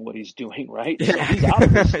 and doing what he's doing, right? So he's out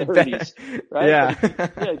of his 30s, right? Yeah.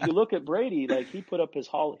 If you look at Brady, he put up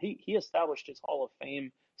he established his Hall of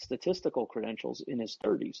Fame statistical credentials in his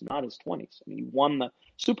 30s, not his 20s. I mean, he won the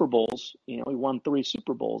Super Bowls. He won 3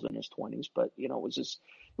 Super Bowls in his 20s, but it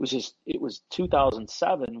was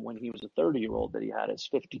 2007 when he was a 30-year-old that he had his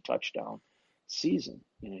 50 touchdown season.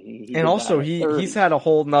 And also he's had a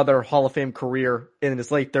whole nother Hall of Fame career in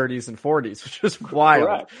his late 30s and 40s, which is wild.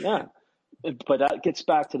 Correct. Yeah. But that gets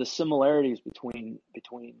back to the similarities between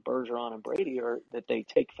Bergeron and Brady, are that they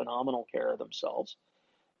take phenomenal care of themselves,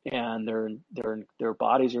 and their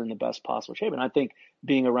bodies are in the best possible shape. And I think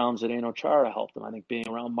being around Zdeno Chara helped them. I think being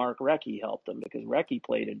around Mark Recchi helped them, because Recchi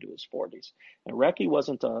played into his 40s, and Recchi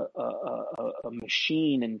wasn't a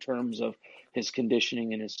machine in terms of his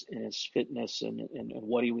conditioning and his fitness and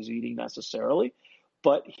what he was eating necessarily,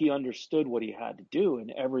 but he understood what he had to do, and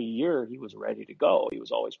every year he was ready to go. He was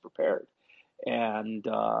always prepared. And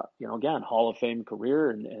again, Hall of Fame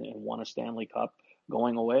career, and won a Stanley Cup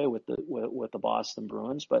going away with the Boston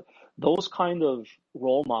Bruins. But those kind of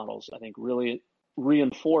role models, I think, really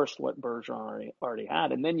reinforced what Bergeron already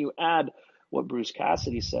had. And then you add what Bruce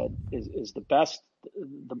Cassidy said is the best,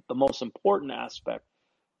 the most important aspect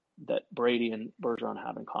that Brady and Bergeron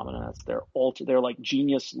have in common, and that's they're like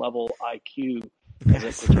genius level IQ as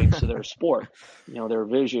it pertains to their sport. Their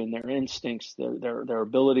vision, their instincts, their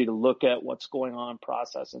ability to look at what's going on,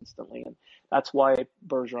 process instantly. And that's why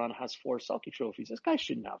Bergeron has 4 Selke trophies. This guy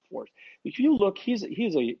shouldn't have 4. If you look, he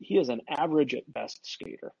is an average at best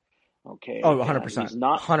skater. Okay. Oh, 100%. He's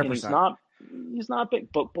not 100%. He's not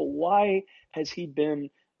big, but why has he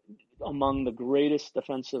been among the greatest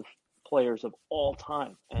defensive players of all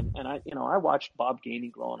time? And I watched Bob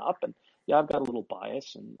Gainey growing up, and yeah, I've got a little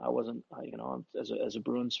bias, and I wasn't, as a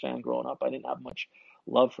Bruins fan growing up, I didn't have much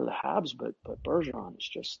love for the Habs, but Bergeron is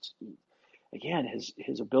just, again,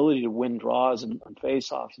 his ability to win draws and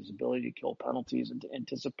face-offs, his ability to kill penalties and to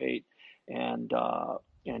anticipate and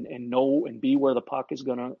know and be where the puck is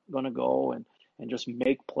gonna go, and just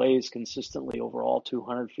make plays consistently over all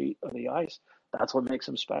 200 feet of the ice. That's what makes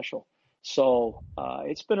him special. So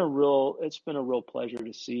it's been a real pleasure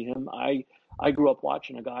to see him. I grew up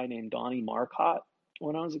watching a guy named Donnie Marcotte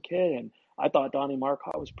when I was a kid, and I thought Donnie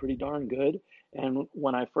Marcotte was pretty darn good. And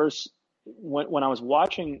when I was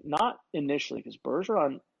watching, not initially, because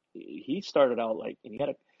Bergeron, he started out like, and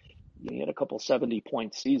he had a couple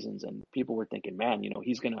 70-point seasons, and people were thinking, man,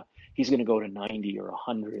 he's gonna go to 90 or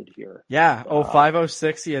 100 here. Yeah,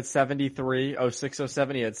 05-06 he had 73,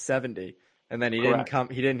 06-07 he had 70, and then he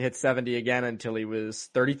didn't hit 70 again until he was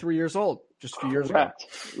 33 years old, just a few years ago.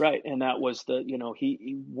 Right, and that was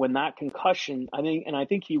he when that concussion, I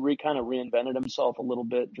think he kind of reinvented himself a little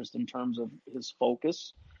bit just in terms of his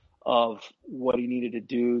focus of what he needed to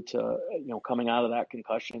do to coming out of that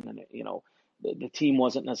concussion, and the team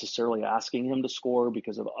wasn't necessarily asking him to score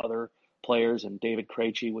because of other players, and David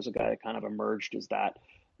Krejci was a guy that kind of emerged as that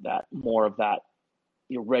more of that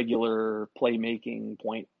irregular playmaking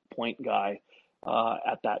point guy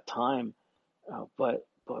at that time. But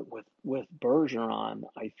with Bergeron,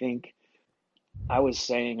 I think I was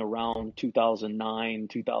saying around 2009,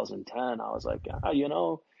 2010, I was like,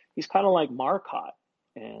 he's kind of like Marcotte.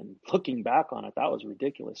 And looking back on it, that was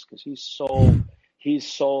ridiculous because he's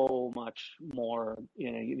so much more,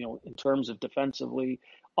 in terms of defensively,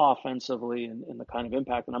 offensively, and the kind of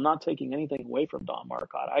impact. And I'm not taking anything away from Don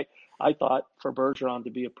Marcotte. I thought for Bergeron to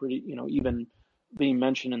be a pretty, even being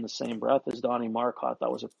mentioned in the same breath as Donnie Marcotte,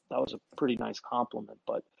 that was a pretty nice compliment.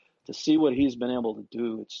 But to see what he's been able to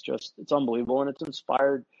do, it's unbelievable, and it's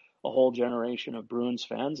inspired a whole generation of Bruins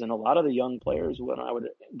fans and a lot of the young players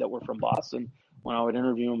that were from Boston. When I would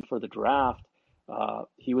interview him for the draft,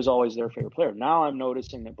 he was always their favorite player. Now I'm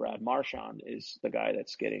noticing that Brad Marchand is the guy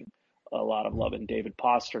that's getting a lot of love, and David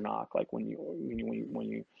Pastrnak. Like when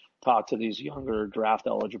you talk to these younger draft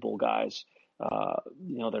eligible guys,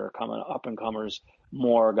 that are coming up and comers,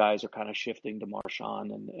 more guys are kind of shifting to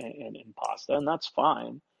Marchand and Pasta, and that's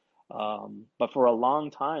fine. But for a long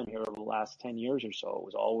time here over the last 10 years or so,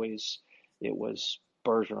 it was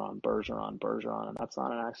Bergeron, and that's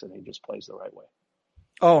not an accident. He just plays the right way.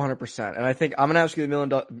 Oh, 100%. And I think I'm going to ask you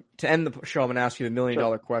to end the show, I'm going to ask you the $1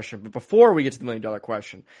 million question. But before we get to the $1 million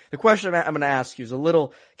question, the question I'm going to ask you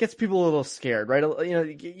gets people a little scared, right?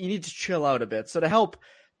 You need to chill out a bit. So to help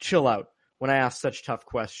chill out when I ask such tough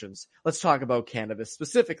questions, let's talk about cannabis,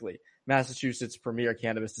 specifically Massachusetts premier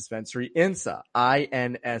cannabis dispensary, INSA,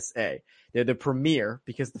 INSA. They're the premier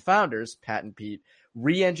because the founders, Pat and Pete,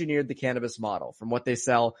 re-engineered the cannabis model from what they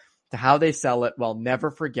sell to how they sell it while never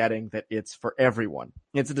forgetting that it's for everyone.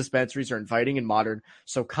 INSA dispensaries are inviting and modern,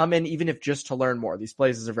 so come in even if just to learn more. These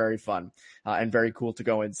places are very fun and very cool to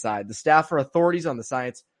go inside. The staff are authorities on the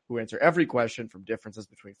science who answer every question from differences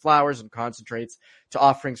between flowers and concentrates to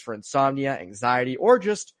offerings for insomnia, anxiety, or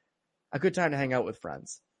just a good time to hang out with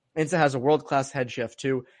friends. INSA has a world-class head chef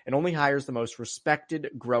too and only hires the most respected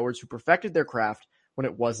growers who perfected their craft when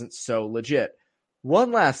it wasn't so legit.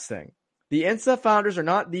 One last thing. The INSA founders are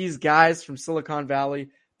not these guys from Silicon Valley,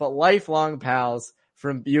 but lifelong pals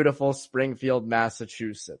from beautiful Springfield,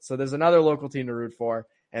 Massachusetts. So there's another local team to root for,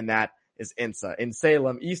 and that is INSA. In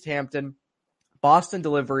Salem, East Hampton, Boston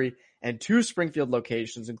delivery, and 2 Springfield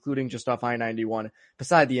locations, including just off I-91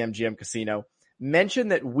 beside the MGM Casino. Mention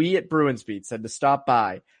that we at Bruins Beat said to stop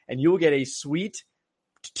by, and you will get a sweet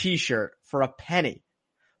t-shirt for a penny.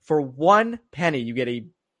 For 1 penny, you get a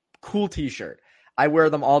cool t-shirt. I wear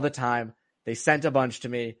them all the time. They sent a bunch to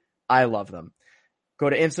me. I love them. Go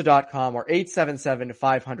to INSA.com or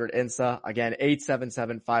 877-500-INSA. Again,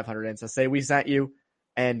 877-500-INSA. Say we sent you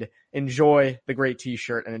and enjoy the great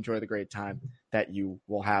t-shirt and enjoy the great time that you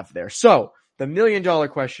will have there. So, the $1 million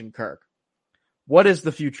question, Kirk. What is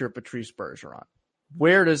the future of Patrice Bergeron?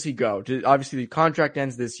 Where does he go? Obviously, the contract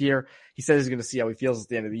ends this year. He says he's going to see how he feels at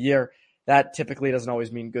the end of the year. That typically doesn't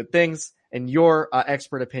always mean good things. In your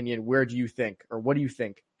expert opinion, where do you think, or what do you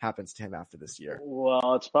think happens to him after this year?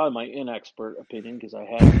 Well, it's probably my inexpert opinion because I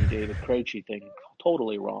had the David Krejci thing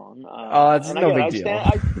totally wrong. It's no big deal.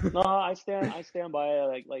 I stand by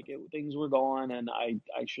it. Things were going, and I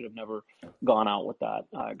should have never gone out with that.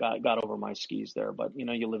 I got over my skis there, but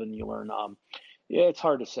you live and you learn. Yeah, it's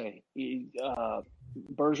hard to say.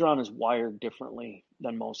 Bergeron is wired differently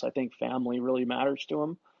than most. I think family really matters to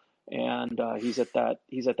him. And he's at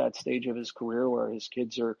that stage of his career where his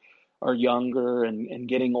kids are younger and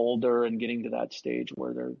getting older and getting to that stage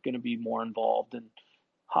where they're going to be more involved in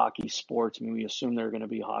hockey sports. I mean, we assume they're going to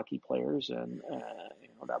be hockey players, and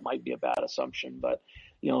that might be a bad assumption. But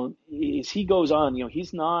as he goes on,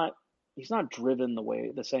 he's not driven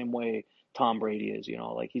the same way Tom Brady is,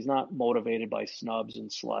 like he's not motivated by snubs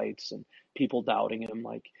and slights and people doubting him.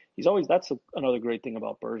 Like he's always, another great thing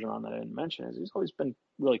about Bergeron that I didn't mention is he's always been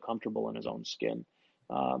really comfortable in his own skin.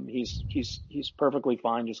 He's perfectly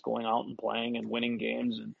fine just going out and playing and winning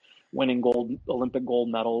games and winning Olympic gold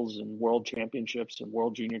medals and world championships and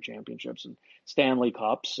world junior championships and Stanley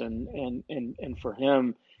Cups. And for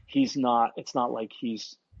him, it's not like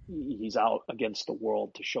he's out against the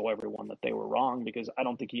world to show everyone that they were wrong, because I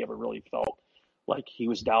don't think he ever really felt like he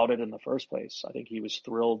was doubted in the first place. I think he was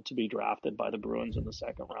thrilled to be drafted by the Bruins in the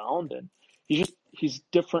second round, and he's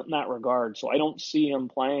different in that regard. So I don't see him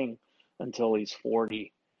playing until he's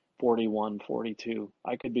 40, 41, 42.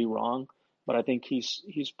 I could be wrong, but I think he's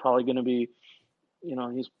probably going to be,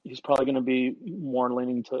 he's probably going to be more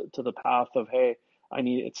leaning to the path of, hey,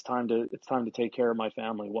 it's time to take care of my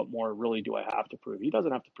family. What more really do I have to prove? He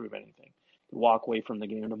doesn't have to prove anything. He could walk away from the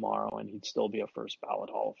game tomorrow and he'd still be a first ballot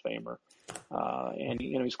Hall of Famer. And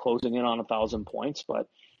he's closing in on 1,000 points, but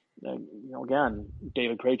again,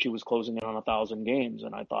 David Krejci was closing in on 1,000 games,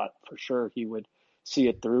 and I thought for sure he would see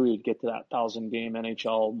it through. He'd get to that 1,000-game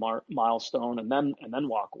NHL milestone and then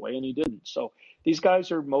walk away, and he didn't. So these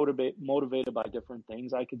guys are motivated by different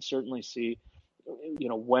things. I could certainly see,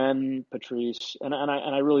 when Patrice, and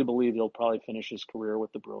I really believe he'll probably finish his career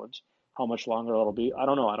with the Bruins. How much longer that'll be, I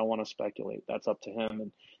don't know. I don't want to speculate. That's up to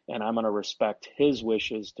him, and I'm going to respect his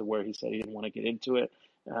wishes to where he said he didn't want to get into it,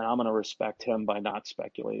 and I'm going to respect him by not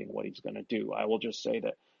speculating what he's going to do. I will just say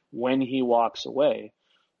that when he walks away,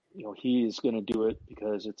 he is going to do it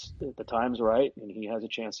because the time's right and he has a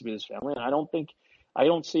chance to be with his family. And I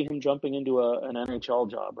don't see him jumping into an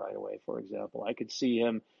NHL job right away, for example. I could see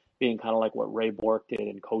him being kind of like what Ray Bourque did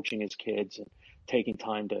and coaching his kids and taking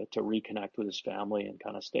time to reconnect with his family and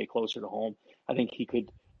kind of stay closer to home. I think he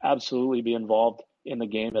could absolutely be involved in the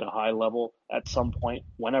game at a high level at some point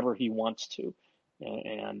whenever he wants to.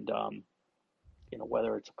 And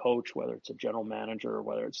whether it's a coach, whether it's a general manager, or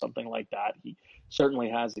whether it's something like that, he certainly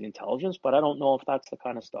has the intelligence, but I don't know if that's the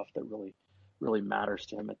kind of stuff that really, really matters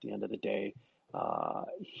to him at the end of the day.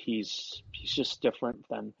 He's just different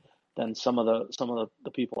than some of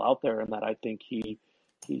the people out there, and that I think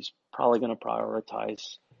he's probably going to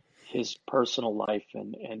prioritize his personal life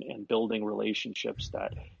and building relationships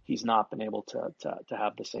that he's not been able to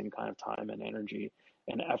have the same kind of time and energy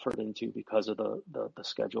and effort into because of the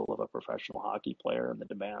schedule of a professional hockey player and the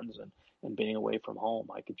demands and being away from home.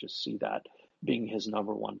 I could just see that being his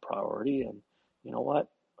number one priority. And you know what?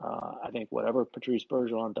 I think whatever Patrice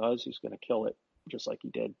Bergeron does, he's going to kill it just like he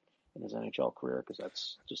did in his NHL career, because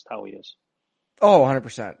that's just how he is. Oh,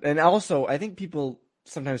 100%. And also, I think people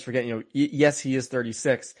sometimes forget, yes, he is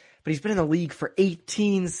 36, but he's been in the league for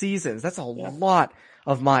 18 seasons. That's a lot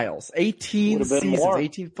of miles. 18 seasons, more.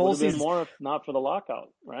 18 full seasons. Would have been more if not for the lockout,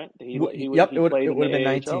 right? It would have been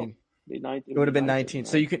 19. It would have been 19. Right?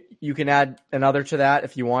 So you can add another to that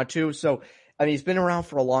if you want to. So, I mean, he's been around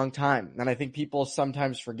for a long time, and I think people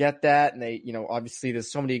sometimes forget that. And they, obviously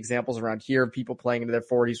there's so many examples around here of people playing into their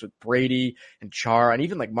 40s with Brady and Chara and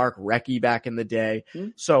even like Mark Recchi back in the day. Mm-hmm.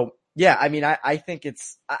 So, yeah, I mean, I think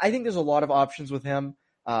there's a lot of options with him.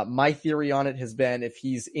 My theory on it has been if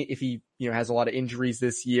he has a lot of injuries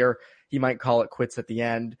this year, he might call it quits at the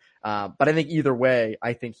end. But I think either way,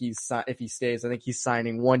 I think if he stays, I think he's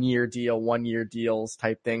signing 1-year deals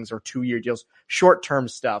type things, or 2-year deals, short-term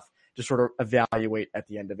stuff to sort of evaluate at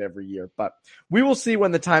the end of every year. But we will see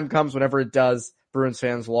when the time comes. Whenever it does, Bruins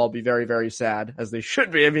fans will all be very, very sad, as they should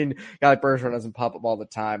be. I mean, a guy like Bergeron doesn't pop up all the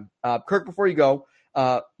time. Kirk, before you go,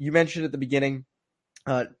 you mentioned at the beginning,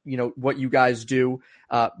 what you guys do.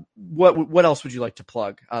 What else would you like to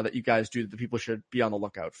plug that you guys do that the people should be on the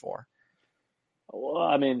lookout for? Well,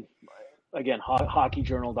 I mean, again,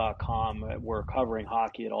 hockeyjournal.com. We're covering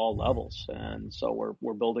hockey at all levels, and so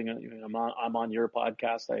we're building it. I'm on your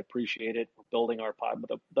podcast. I appreciate it. We're building our pod.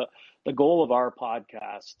 But the goal of our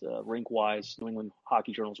podcast, Rinkwise, New England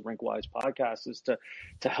Hockey Journal's Rinkwise podcast, is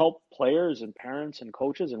to help players and parents and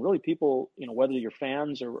coaches and really people, whether you're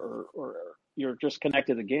fans or you're just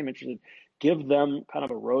connected to the game, interested, give them kind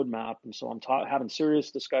of a roadmap. And so I'm having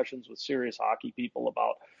serious discussions with serious hockey people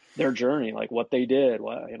about their journey, like what they did,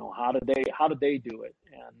 how did they do it?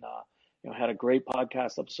 And, had a great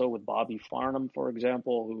podcast episode with Bobby Farnham, for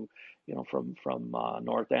example, who, from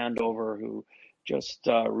North Andover, who just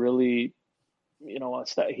really, he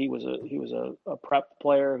was a prep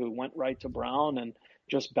player who went right to Brown and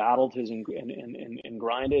just battled and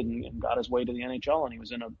grinded and got his way to the NHL. And he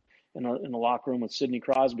was in the locker room with Sidney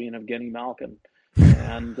Crosby and Evgeny Malkin.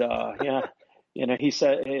 And, he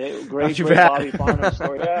said, great Bobby Farnham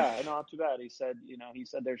story. Yeah, not too bad. He said,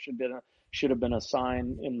 there should have been a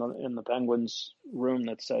sign in the Penguins room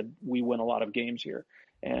that said, we win a lot of games here.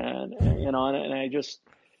 And I just,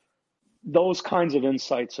 those kinds of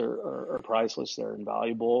insights are priceless. They're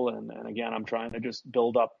invaluable. And again, I'm trying to just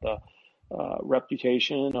build up the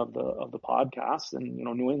reputation of the podcast and,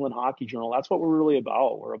 New England Hockey Journal. That's what we're really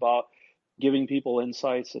about. We're about giving people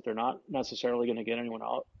insights that they're not necessarily going to get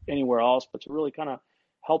anywhere else, but to really kind of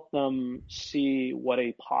help them see what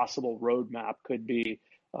a possible roadmap could be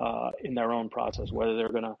in their own process, whether they're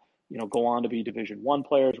going to, go on to be Division I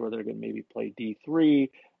players, whether they're going to maybe play D3,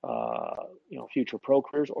 future pro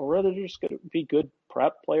careers, or whether they're just going to be good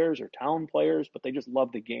prep players or town players, but they just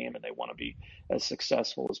love the game and they want to be as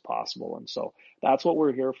successful as possible. And so that's what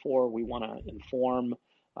we're here for. We want to inform,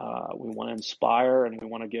 we want to inspire, and we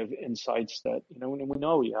want to give insights that, we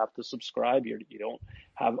know you have to subscribe. You don't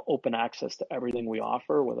have open access to everything we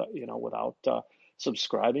offer without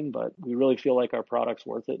subscribing, but we really feel like our product's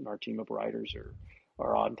worth it, and our team of writers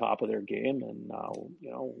are on top of their game. And,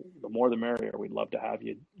 the more the merrier. We'd love to have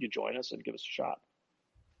you join us and give us a shot.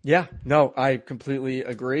 Yeah, no, I completely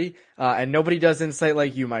agree. And nobody does insight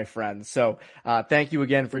like you, my friend. So thank you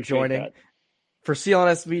again for joining. That. For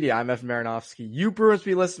CLNS Media, I'm Evan Marinovsky. You Bruins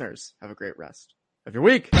Beat listeners, have a great rest of your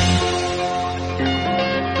week.